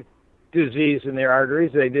find disease in their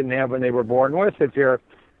arteries they didn't have when they were born with. If you're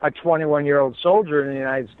a 21-year-old soldier in the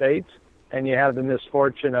United States and you have the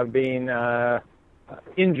misfortune of being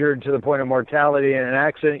injured to the point of mortality in an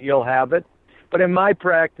accident, you'll have it. But in my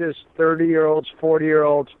practice, 30-year-olds,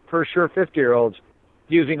 40-year-olds, for sure 50-year-olds,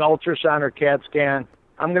 using ultrasound or CAT scan,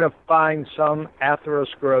 I'm going to find some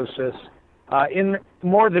atherosclerosis in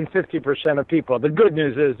more than 50% of people. The good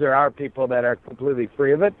news is there are people that are completely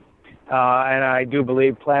free of it, and I do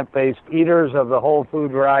believe plant-based eaters of the whole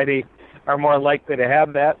food variety are more likely to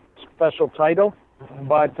have that special title.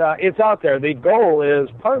 But it's out there. The goal is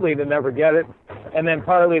partly to never get it, and then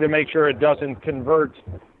partly to make sure it doesn't convert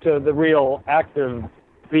to the real active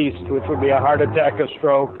beast, which would be a heart attack, a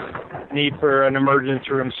stroke, need for an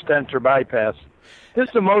emergency room stent or bypass. This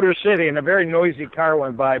is a Motor City, and a very noisy car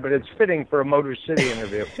went by, but it's fitting for a Motor City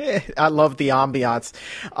interview. I love the ambiance.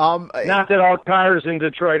 Not that all cars in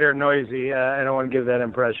Detroit are noisy. I don't want to give that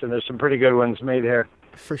impression. There's some pretty good ones made here.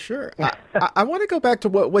 For sure. I want to go back to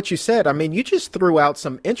what you said. I mean, you just threw out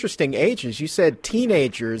some interesting ages. You said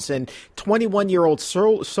teenagers and 21-year-old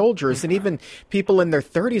soldiers and even people in their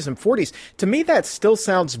 30s and 40s. To me, that still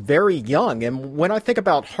sounds very young. And when I think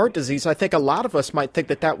about heart disease, I think a lot of us might think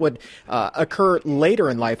that would occur later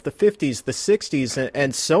in life, the 50s, the 60s,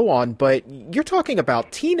 and so on. But you're talking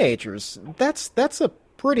about teenagers. That's a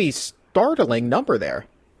pretty startling number there.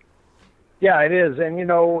 Yeah, it is. And,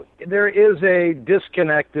 there is a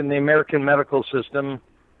disconnect in the American medical system,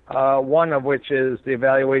 one of which is the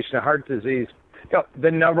evaluation of heart disease. The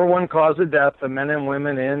number one cause of death of men and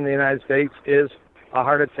women in the United States is a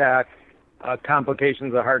heart attack,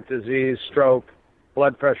 complications of heart disease, stroke,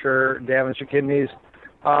 blood pressure, damage to kidneys.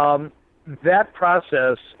 That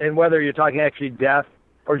process, and whether you're talking actually death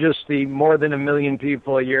or just the more than 1 million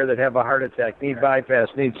people a year that have a heart attack, need bypass,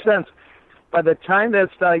 need stents, by the time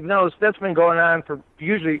that's diagnosed, that's been going on for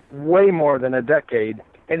usually way more than a decade,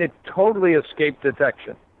 and it totally escaped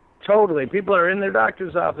detection. Totally. People are in their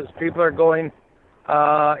doctor's office. People are going,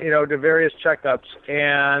 to various checkups,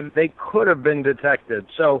 and they could have been detected.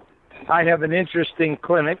 So I have an interesting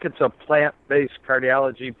clinic. It's a plant-based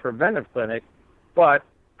cardiology preventive clinic, but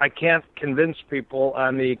I can't convince people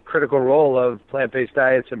on the critical role of plant-based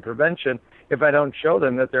diets and prevention if I don't show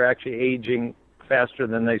them that they're actually aging faster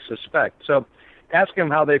than they suspect. So asking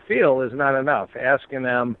them how they feel is not enough. Asking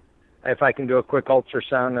them if I can do a quick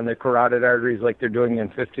ultrasound on their carotid arteries like they're doing in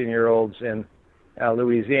 15-year-olds in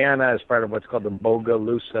Louisiana as part of what's called the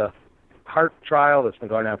Bogalusa heart trial that's been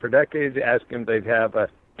going on for decades. Ask them if they have a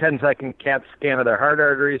 10-second CAT scan of their heart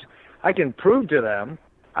arteries. I can prove to them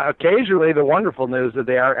occasionally the wonderful news that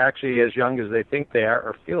they are actually as young as they think they are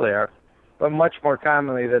or feel they are, but much more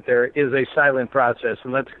commonly that there is a silent process.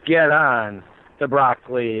 And let's get on the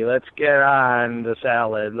broccoli, let's get on the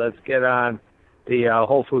salad, let's get on the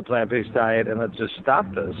whole food plant-based diet, and let's just stop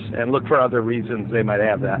this and look for other reasons they might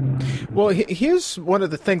have that. Well, here's one of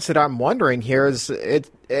the things that I'm wondering here is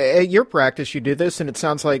at your practice you do this, and it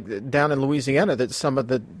sounds like down in Louisiana that some of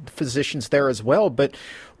the physicians there as well, but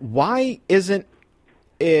why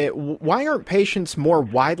aren't patients more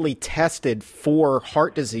widely tested for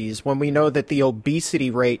heart disease when we know that the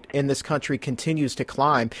obesity rate in this country continues to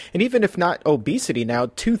climb? And even if not obesity now,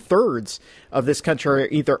 2/3 of this country are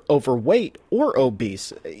either overweight or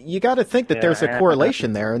obese. You got to think that there's a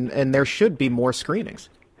correlation there, and there should be more screenings.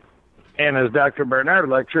 And as Dr. Bernard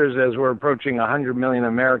lectures, as we're approaching 100 million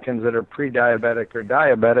Americans that are pre-diabetic or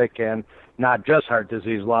diabetic, and not just heart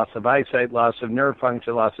disease, loss of eyesight, loss of nerve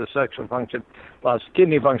function, loss of sexual function, loss of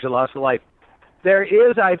kidney function, loss of life. There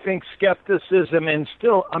is, I think, skepticism and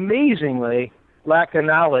still, amazingly, lack of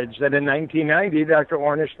knowledge that in 1990, Dr.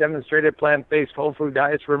 Ornish demonstrated plant-based whole food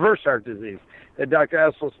diets reverse heart disease, that Dr.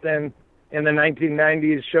 Esselstyn in the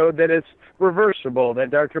 1990s showed that it's reversible, that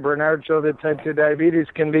Dr. Bernard showed that type 2 diabetes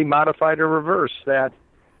can be modified or reversed, that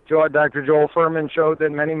Dr. Joel Furman showed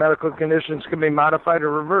that many medical conditions can be modified or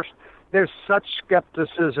reversed. There's such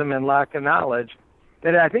skepticism and lack of knowledge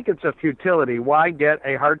that I think it's a futility. Why get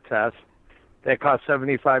a heart test that costs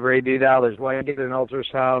 $75 or $80? Why get an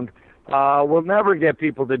ultrasound? We'll never get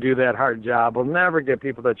people to do that hard job. We'll never get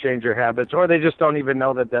people to change their habits, or they just don't even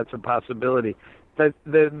know that that's a possibility.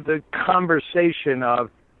 The conversation of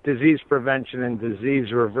disease prevention and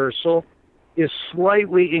disease reversal is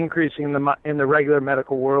slightly increasing in the regular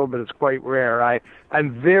medical world, but it's quite rare.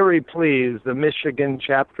 I'm very pleased the Michigan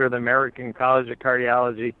chapter of the American College of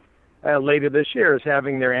Cardiology later this year is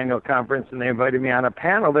having their annual conference, and they invited me on a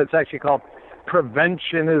panel that's actually called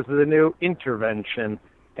Prevention is the New Intervention.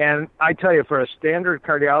 And I tell you, for a standard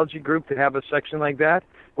cardiology group to have a section like that,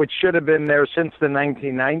 which should have been there since the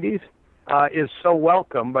 1990s, is so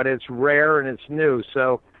welcome, but it's rare and it's new.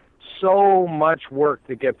 So much work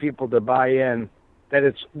to get people to buy in that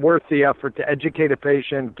it's worth the effort to educate a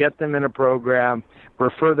patient, get them in a program,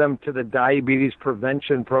 refer them to the diabetes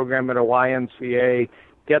prevention program at a YMCA,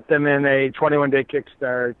 get them in a 21-day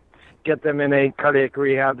kickstart, get them in a cardiac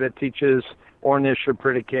rehab that teaches Ornish or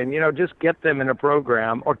Pritikin. Just get them in a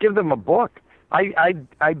program or give them a book. I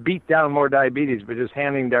beat down more diabetes by just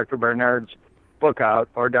handing Dr. Barnard's book out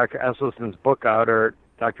or Dr. Esselstyn's book out or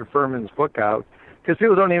Dr. Furman's book out, because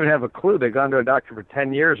people don't even have a clue. They've gone to a doctor for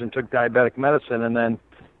 10 years and took diabetic medicine, and then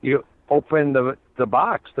you open the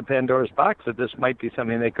box, the Pandora's box, that this might be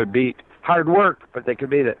something they could beat. Hard work, but they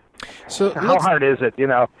could beat it. So how hard is it?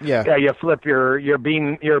 Yeah, you flip your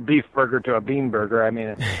beef burger to a bean burger. I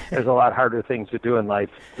mean, there's a lot harder things to do in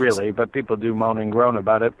life, really, but people do moan and groan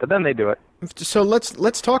about it, but then they do it. So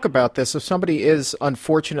let's talk about this. If somebody is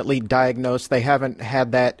unfortunately diagnosed, they haven't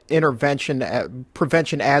had that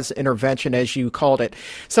prevention as intervention, as you called it.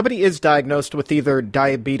 Somebody is diagnosed with either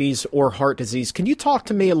diabetes or heart disease. Can you talk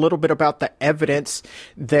to me a little bit about the evidence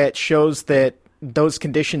that shows that those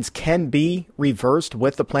conditions can be reversed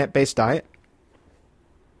with the plant-based diet?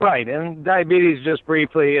 Right, and diabetes, just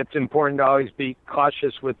briefly, it's important to always be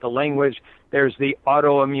cautious with the language. There's the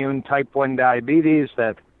autoimmune type 1 diabetes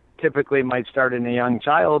that typically might start in a young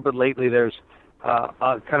child, but lately there's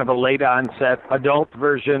a kind of a late onset adult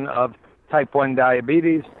version of type 1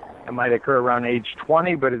 diabetes. It might occur around age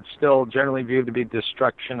 20, but it's still generally viewed to be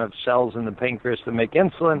destruction of cells in the pancreas that make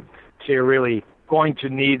insulin. So you're really going to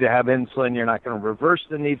need to have insulin. You're not going to reverse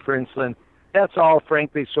the need for insulin. That's all,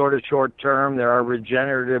 frankly, sort of short term. There are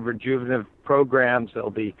rejuvenative programs.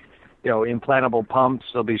 There'll be, implantable pumps.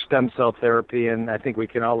 There'll be stem cell therapy, and I think we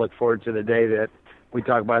can all look forward to the day that we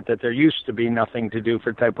talk about that there used to be nothing to do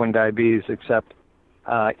for type 1 diabetes except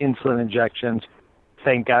insulin injections.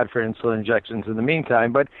 Thank God for insulin injections in the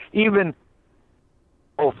meantime. But even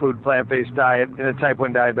whole food plant-based diet in a type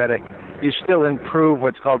 1 diabetic, you still improve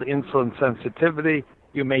what's called insulin sensitivity.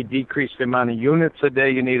 You may decrease the amount of units a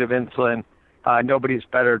day you need of insulin. Nobody's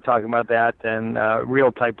better talking about that than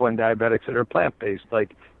real type 1 diabetics that are plant-based,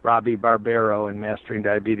 like Robbie Barbero and Mastering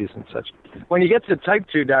Diabetes and such. When you get to type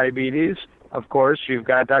 2 diabetes, of course, you've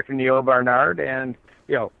got Dr. Neil Barnard and,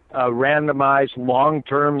 randomized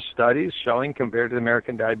long-term studies showing, compared to the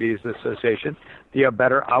American Diabetes Association, you have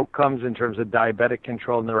better outcomes in terms of diabetic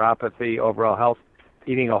control, neuropathy, overall health,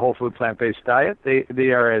 eating a whole food plant-based diet. They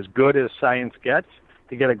are as good as science gets.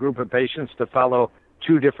 To get a group of patients to follow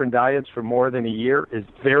 2 different diets for more than a year is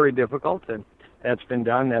very difficult, and that's been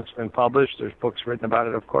done. That's been published. There's books written about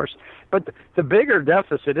it, of course. But the bigger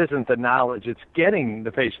deficit isn't the knowledge. It's getting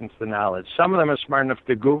the patients the knowledge. Some of them are smart enough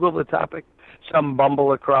to Google the topic. Some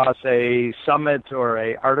bumble across a summit or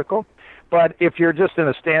a article. But if you're just in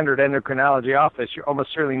a standard endocrinology office, you're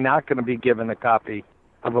almost certainly not going to be given a copy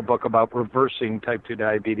of a book about reversing type 2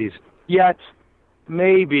 diabetes. Yet,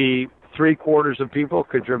 maybe 3/4 of people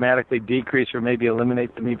could dramatically decrease or maybe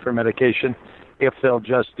eliminate the need for medication if they'll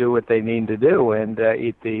just do what they need to do and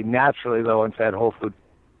eat the naturally low in fat whole food,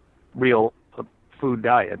 real food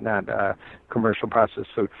diet, not commercial processed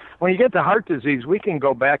food. When you get to heart disease, we can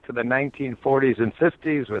go back to the 1940s and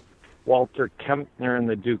 50s with Walter Kempner and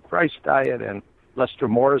the Duke Rice diet and Lester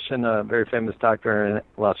Morrison, a very famous doctor in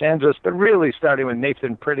Los Angeles, but really starting with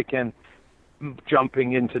Nathan Pritikin,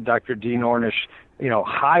 jumping into Dr. Dean Ornish,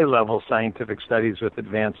 high-level scientific studies with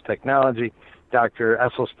advanced technology, Dr.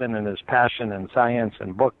 Esselstyn and his passion and science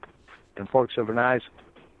and book and Forks Over Knives.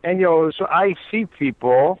 And, so I see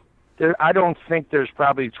people, I don't think there's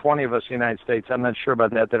probably 20 of us in the United States, I'm not sure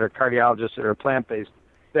about that are cardiologists that are plant-based,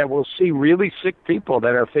 that will see really sick people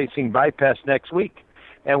that are facing bypass next week.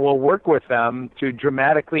 And we'll work with them to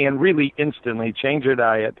dramatically and really instantly change their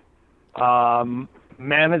diet,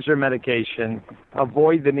 manage their medication,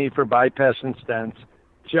 avoid the need for bypass and stents,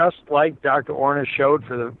 just like Dr. Ornish showed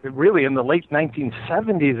really in the late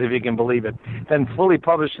 1970s, if you can believe it, then fully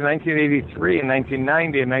published in 1983 and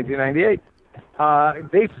 1990 and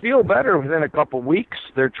 1998. They feel better within a couple weeks.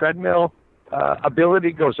 Their treadmill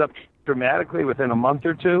ability goes up dramatically within a month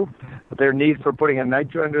or two. Their need for putting a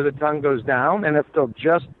nitro under the tongue goes down, and if they'll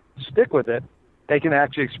just stick with it, they can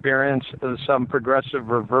actually experience some progressive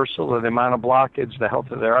reversal of the amount of blockage, the health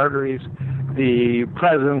of their arteries, the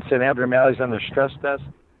presence and abnormalities on their stress test.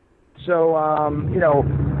 So,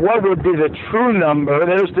 what would be the true number?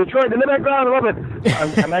 There's Detroit in the background. I love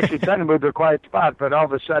it. I'm actually trying to move to a quiet spot, but all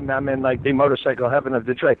of a sudden I'm in like the motorcycle heaven of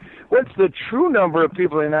Detroit. What's the true number of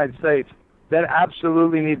people in the United States that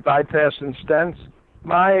absolutely need bypass and stents?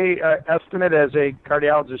 my estimate as a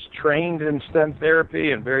cardiologist trained in stent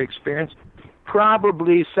therapy and very experienced,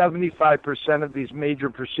 probably 75% of these major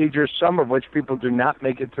procedures, some of which people do not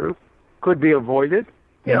make it through, could be avoided.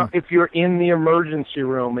 You know, if you're in the emergency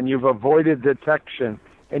room and you've avoided detection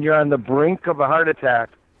and you're on the brink of a heart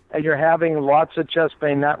attack and you're having lots of chest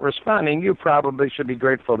pain not responding, you probably should be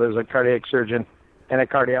grateful there's a cardiac surgeon and a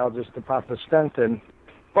cardiologist to pop a stent in.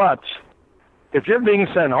 But if you're being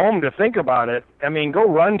sent home to think about it, I mean, go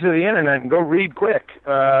run to the internet and go read quick.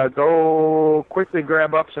 Go quickly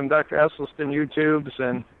grab up some Dr. Esselstyn YouTubes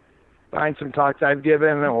and find some talks I've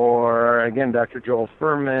given, or, again, Dr. Joel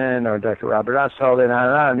Furman or Dr. Robert Ostfeld, and on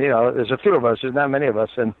and on. You know, there's a few of us. There's not many of us.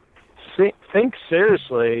 And think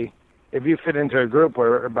seriously if you fit into a group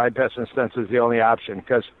where bypass and stents is the only option,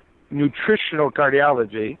 because nutritional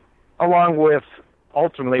cardiology, along with,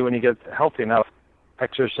 ultimately, when you get healthy enough,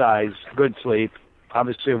 exercise, good sleep,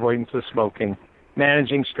 obviously avoidance of smoking,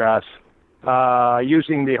 managing stress,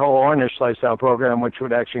 using the whole Ornish lifestyle program, which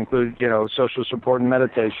would actually include, you know, social support and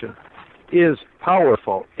meditation, is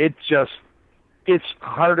powerful. It's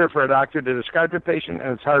harder for a doctor to describe to a patient,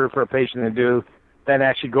 and it's harder for a patient to do than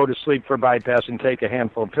actually go to sleep for bypass and take a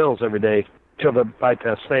handful of pills every day till the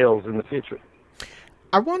bypass fails in the future.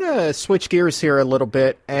 I want to switch gears here a little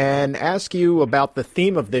bit and ask you about the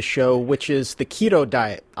theme of this show, which is the keto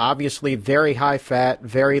diet. Obviously, very high fat,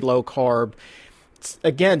 very low carb.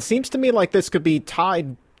 Again, seems to me like this could be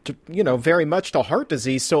tied to, you know, very much to heart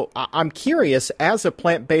disease. So I'm curious, as a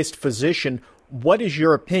plant-based physician, what is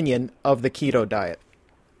your opinion of the keto diet?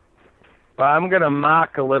 Well, I'm going to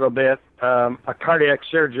mock a little bit a cardiac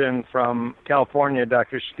surgeon from California,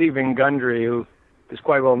 Dr. Stephen Gundry, who is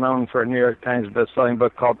quite well known for a New York Times best-selling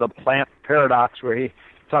book called The Plant Paradox, where he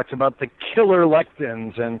talks about the killer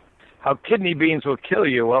lectins and how kidney beans will kill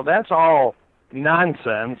you. Well, that's all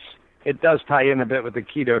nonsense. It does tie in a bit with the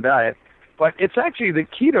keto diet, but it's actually the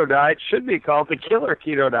keto diet should be called the killer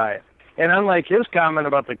keto diet. And unlike his comment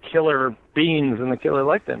about the killer beans and the killer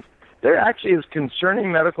lectins, there actually is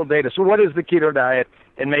concerning medical data. So what is the keto diet?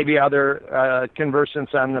 And maybe other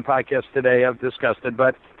conversants on the podcast today have discussed it,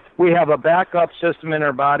 but we have a backup system in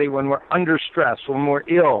our body when we're under stress, when we're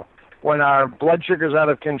ill, when our blood sugar's out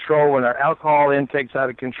of control, when our alcohol intake's out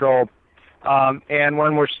of control, and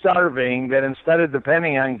when we're starving, that instead of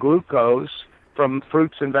depending on glucose from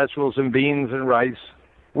fruits and vegetables and beans and rice,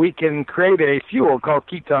 we can create a fuel called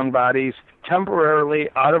ketone bodies temporarily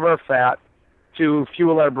out of our fat to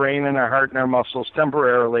fuel our brain and our heart and our muscles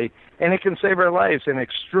temporarily, and it can save our lives in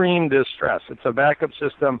extreme distress. It's a backup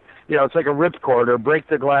system. You know, it's like a ripcord or break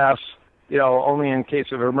the glass, you know, only in case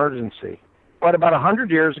of emergency. But about 100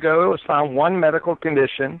 years ago, it was found one medical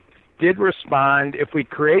condition did respond if we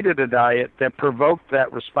created a diet that provoked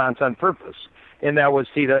that response on purpose, and that was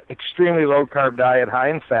to eat an extremely low-carb diet, high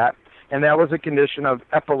in fat, and that was a condition of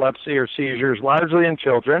epilepsy or seizures, largely in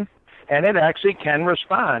children, and it actually can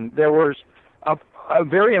respond. There was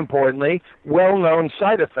very importantly, well-known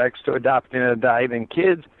side effects to adopting a diet in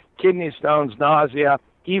kids: kidney stones, nausea,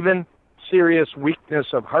 even serious weakness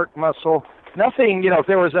of heart muscle. Nothing, you know, if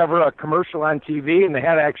there was ever a commercial on TV and they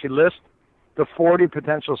had to actually list the 40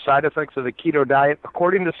 potential side effects of the keto diet,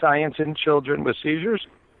 according to science, in children with seizures,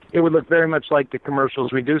 it would look very much like the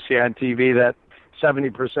commercials we do see on TV, that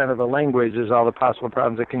 70% of the language is all the possible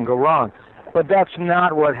problems that can go wrong. But that's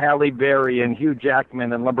not what Halle Berry and Hugh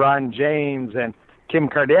Jackman and LeBron James and Kim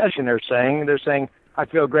Kardashian are saying. They're saying, I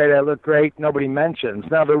feel great, I look great, nobody mentions.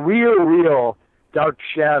 Now, the real dark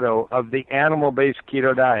shadow of the animal-based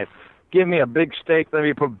keto diet, give me a big steak, let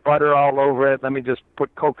me put butter all over it, let me just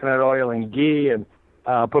put coconut oil and ghee and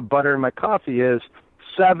put butter in my coffee, is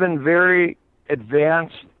 7 very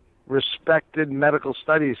advanced, respected medical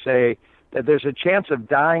studies say that there's a chance of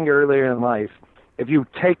dying earlier in life if you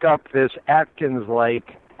take up this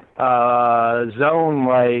Atkins-like,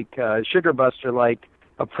 zone-like, sugar buster-like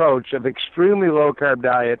approach of extremely low-carb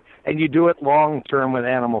diet, and you do it long-term with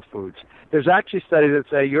animal foods. There's actually studies that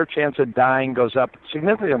say your chance of dying goes up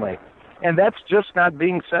significantly. And that's just not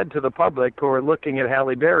being said to the public who are looking at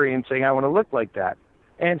Halle Berry and saying, I want to look like that.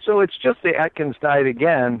 And so it's just the Atkins diet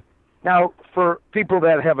again. Now, for people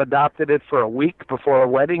that have adopted it for a week before a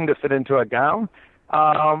wedding to fit into a gown,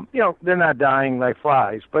 they're not dying like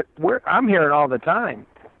flies. But I'm hearing all the time,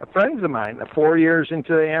 friends of mine, 4 years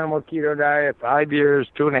into the animal keto diet, 5 years,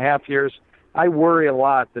 2.5 years, I worry a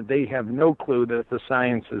lot that they have no clue that the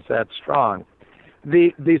science is that strong.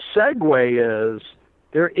 The segue is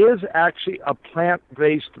there is actually a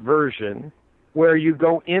plant-based version where you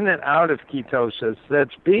go in and out of ketosis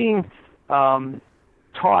that's being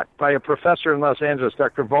taught by a professor in Los Angeles,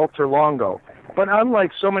 Dr. Walter Longo. But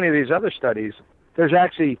unlike so many of these other studies, There's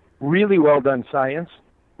actually really well done science,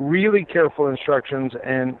 really careful instructions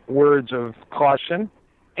and words of caution,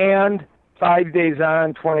 and 5 days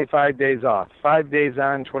on, 25 days off. 5 days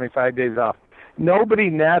on, 25 days off. Nobody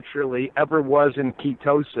naturally ever was in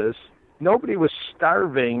ketosis. Nobody was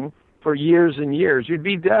starving for years and years. You'd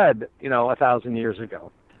be dead, 1,000 years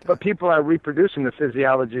ago. But people are reproducing the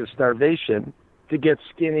physiology of starvation to get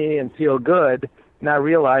skinny and feel good, not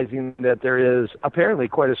realizing that there is apparently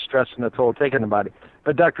quite a stress and a toll taken on the body.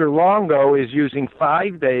 But Dr. Longo is using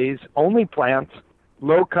 5 days, only plants,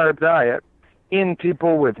 low-carb diet, in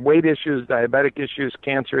people with weight issues, diabetic issues,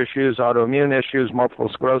 cancer issues, autoimmune issues, multiple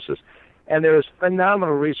sclerosis. And there's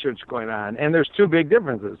phenomenal research going on. And there's two big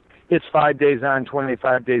differences. It's 5 days on,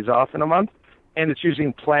 25 days off in a month. And it's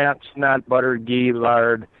using plants, not butter, ghee,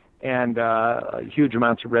 lard, and huge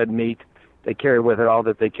amounts of red meat. They carry with it all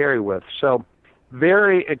that they carry with. So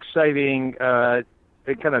very exciting kind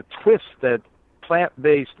of twist that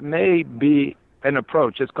plant-based may be an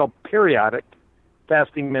approach. It's called periodic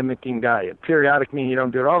fasting mimicking diet. Periodic meaning you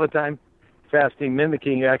don't do it all the time. Fasting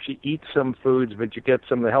mimicking, you actually eat some foods, but you get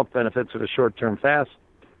some of the health benefits of a short-term fast.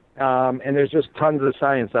 And there's just tons of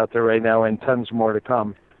science out there right now and tons more to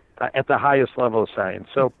come at the highest level of science.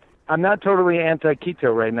 So I'm not totally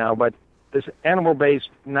anti-keto right now, but this animal-based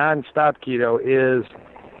non-stop keto is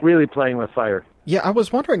really playing with fire. Yeah, I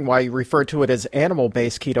was wondering why you referred to it as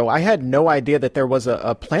animal-based keto. I had no idea that there was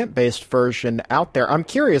a plant-based version out there. I'm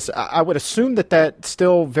curious. I would assume that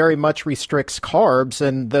still very much restricts carbs,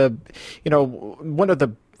 and one of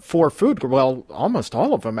the four food, well, almost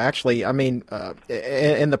all of them actually. I mean,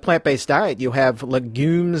 in the plant-based diet, you have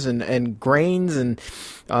legumes and grains and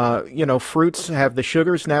fruits have the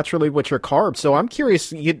sugars naturally, which are carbs. So I'm curious.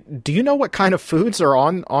 Do you know what kind of foods are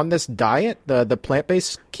on this diet, the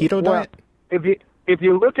plant-based keto diet? If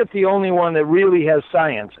you look at the only one that really has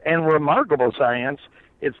science, and remarkable science,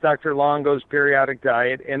 it's Dr. Longo's periodic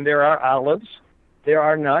diet, and there are olives, there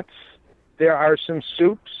are nuts, there are some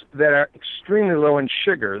soups that are extremely low in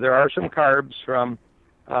sugar, there are some carbs from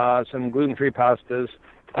some gluten-free pastas,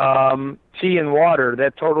 tea and water,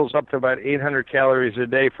 that totals up to about 800 calories a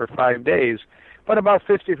day for 5 days, but about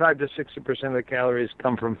 55 to 60% of the calories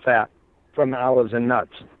come from fat, from olives and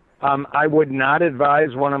nuts. I would not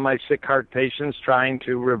advise one of my sick heart patients trying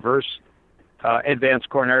to reverse advanced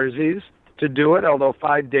coronary disease to do it, although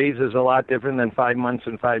 5 days is a lot different than 5 months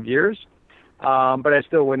and 5 years. But I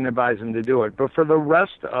still wouldn't advise them to do it. But for the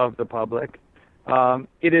rest of the public,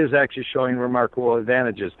 it is actually showing remarkable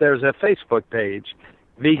advantages. There's a Facebook page,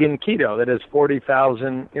 Vegan Keto, that has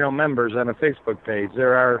 40,000 members on a Facebook page.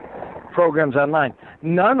 There are programs online.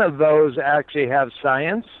 None of those actually have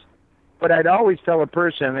science. But I'd always tell a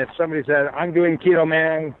person, if somebody said, I'm doing keto,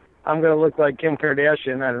 man, I'm going to look like Kim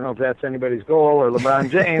Kardashian. I don't know if that's anybody's goal, or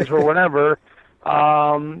LeBron James, or whatever.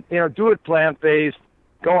 Do it plant-based.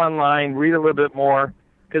 Go online, read a little bit more,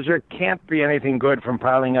 because there can't be anything good from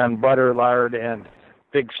piling on butter, lard, and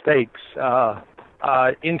big steaks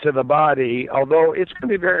into the body, although it's going to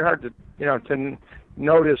be very hard to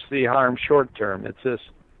notice the harm short-term. It's this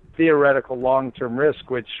theoretical long-term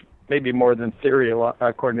risk, which maybe more than theory,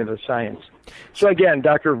 according to the science. So again,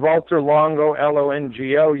 Dr. Walter Longo,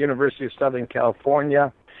 Longo, University of Southern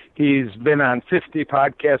California. He's been on 50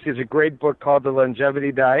 podcasts. He has a great book called The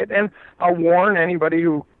Longevity Diet. And I'll warn anybody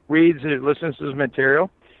who reads and listens to his material,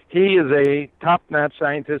 he is a top-notch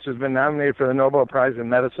scientist who's been nominated for the Nobel Prize in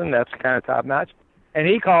Medicine. That's kind of top-notch. And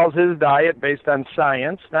he calls his diet based on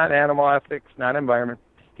science, not animal ethics, not environment.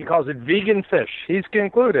 He calls it vegan fish. He's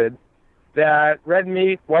concluded that red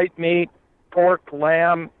meat, white meat, pork,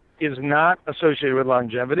 lamb is not associated with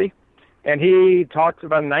longevity. And he talks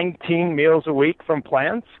about 19 meals a week from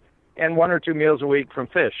plants and 1 or 2 meals a week from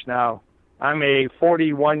fish. Now, I'm a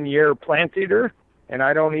 41-year plant eater, and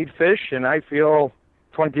I don't eat fish, and I feel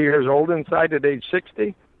 20 years old inside at age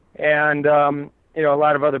 60. And, a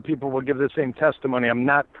lot of other people will give the same testimony. I'm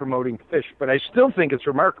not promoting fish, but I still think it's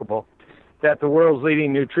remarkable that the world's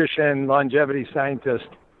leading nutrition longevity scientist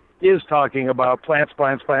is talking about plants,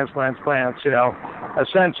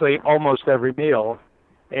 essentially almost every meal.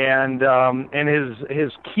 And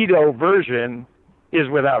his keto version is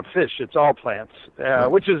without fish. It's all plants,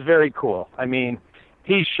 which is very cool. I mean,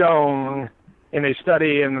 he's shown in a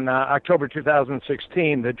study in October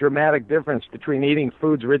 2016 the dramatic difference between eating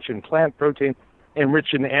foods rich in plant protein and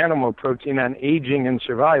rich in animal protein on aging and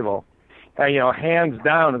survival. Hands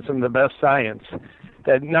down, it's some of the best science.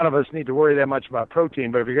 That none of us need to worry that much about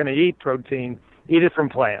protein, but if you're going to eat protein, eat it from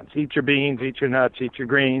plants. Eat your beans, eat your nuts, eat your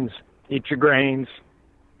greens, eat your grains.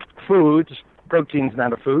 Foods, protein's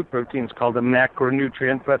not a food. Protein's called a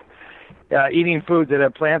macronutrient, but eating foods that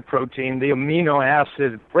have plant protein, the amino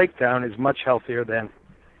acid breakdown is much healthier than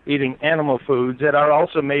eating animal foods that are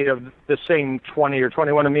also made of the same 20 or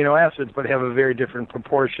 21 amino acids but have a very different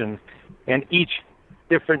proportion. And each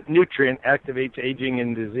different nutrient activates aging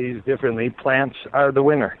and disease differently. Plants are the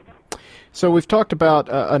winner. So we've talked about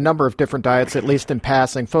a number of different diets, at least in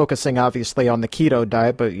passing, focusing obviously on the keto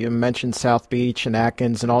diet, but you mentioned South Beach and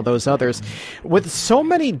Atkins and all those others. With so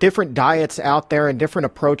many different diets out there and different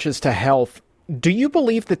approaches to health, do you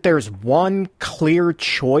believe that there's one clear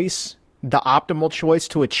choice, the optimal choice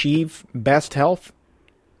to achieve best health?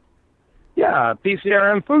 Yeah,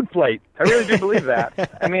 PCRM food plate. I really do believe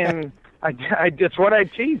that. I mean, it's what I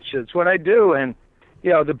teach. It's what I do. And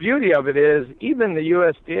the beauty of it is even the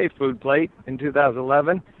USDA food plate in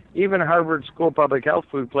 2011, even Harvard School of Public Health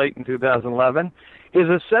food plate in 2011, is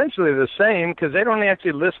essentially the same because they don't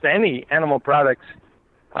actually list any animal products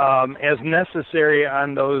as necessary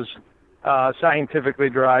on those scientifically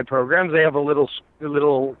derived programs. They have a little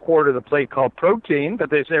quarter of the plate called protein, but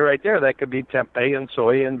they say right there that could be tempeh and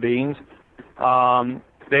soy and beans.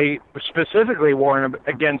 They specifically warn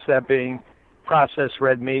against that being processed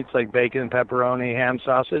red meats like bacon, pepperoni, ham,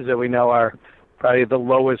 sausage that we know are probably the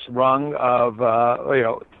lowest rung of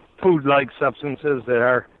food-like substances that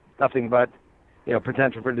are nothing but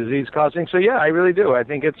potential for disease causing. So yeah, I really do. I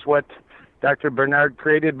think it's what Dr. Bernard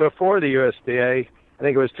created before the USDA. I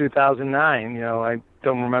think it was 2009. I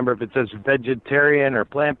don't remember if it says vegetarian or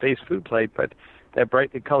plant-based food plate, but that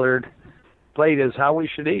brightly colored plate is how we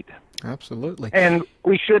should eat. Absolutely. And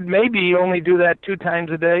we should maybe only do that 2 times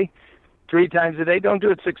a day. 3 times a day. Don't do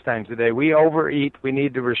it 6 times a day. We overeat. We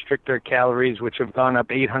need to restrict our calories, which have gone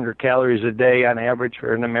up 800 calories a day on average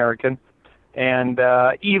for an American. And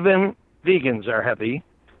even vegans are heavy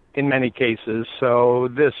in many cases. So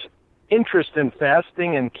this interest in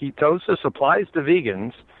fasting and ketosis applies to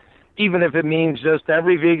vegans, even if it means just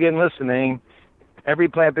every vegan listening, every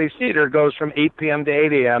plant-based eater goes from 8 p.m. to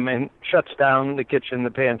 8 a.m. and shuts down the kitchen,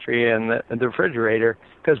 the pantry, and the refrigerator,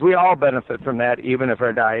 because we all benefit from that, even if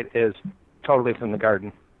our diet is totally from the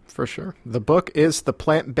garden. For sure. The book is The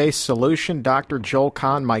Plant-Based Solution. Dr. Joel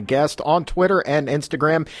Kahn, my guest, on Twitter and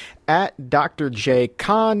Instagram at Dr. J.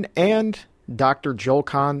 Kahn and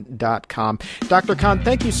drjoelkahn.com. Dr. Kahn,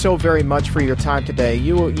 thank you so very much for your time today.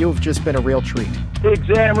 You've just been a real treat. The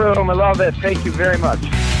Exam Room, I love it. Thank you very much.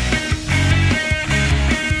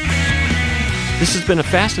 This has been a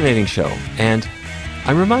fascinating show, and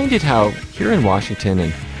I'm reminded how here in Washington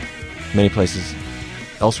and many places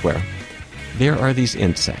elsewhere, there are these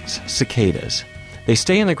insects, cicadas. They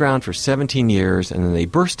stay in the ground for 17 years, and then they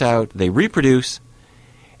burst out, they reproduce,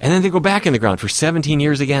 and then they go back in the ground for 17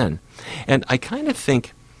 years again. And I kind of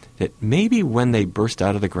think that maybe when they burst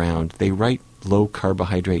out of the ground, they write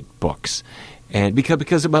low-carbohydrate books. And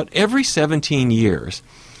because about every 17 years,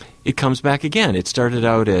 it comes back again. It started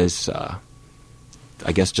out as,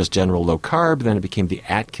 I guess, just general low-carb, then it became the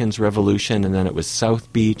Atkins revolution, and then it was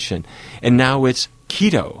South Beach, and now it's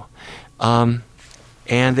keto. And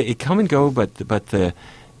they come and go, but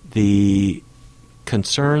the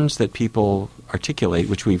concerns that people articulate,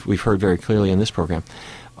 which we've heard very clearly in this program,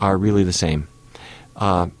 are really the same.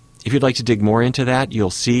 If you'd like to dig more into that,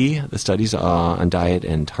 you'll see the studies on diet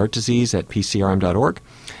and heart disease at pcrm.org,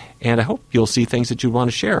 and I hope you'll see things that you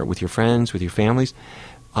want to share with your friends, with your families.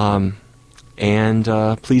 And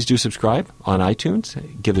please do subscribe on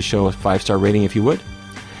iTunes. Give the show a 5-star rating if you would.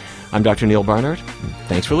 I'm Dr. Neil Barnard.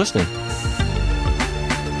 Thanks for listening.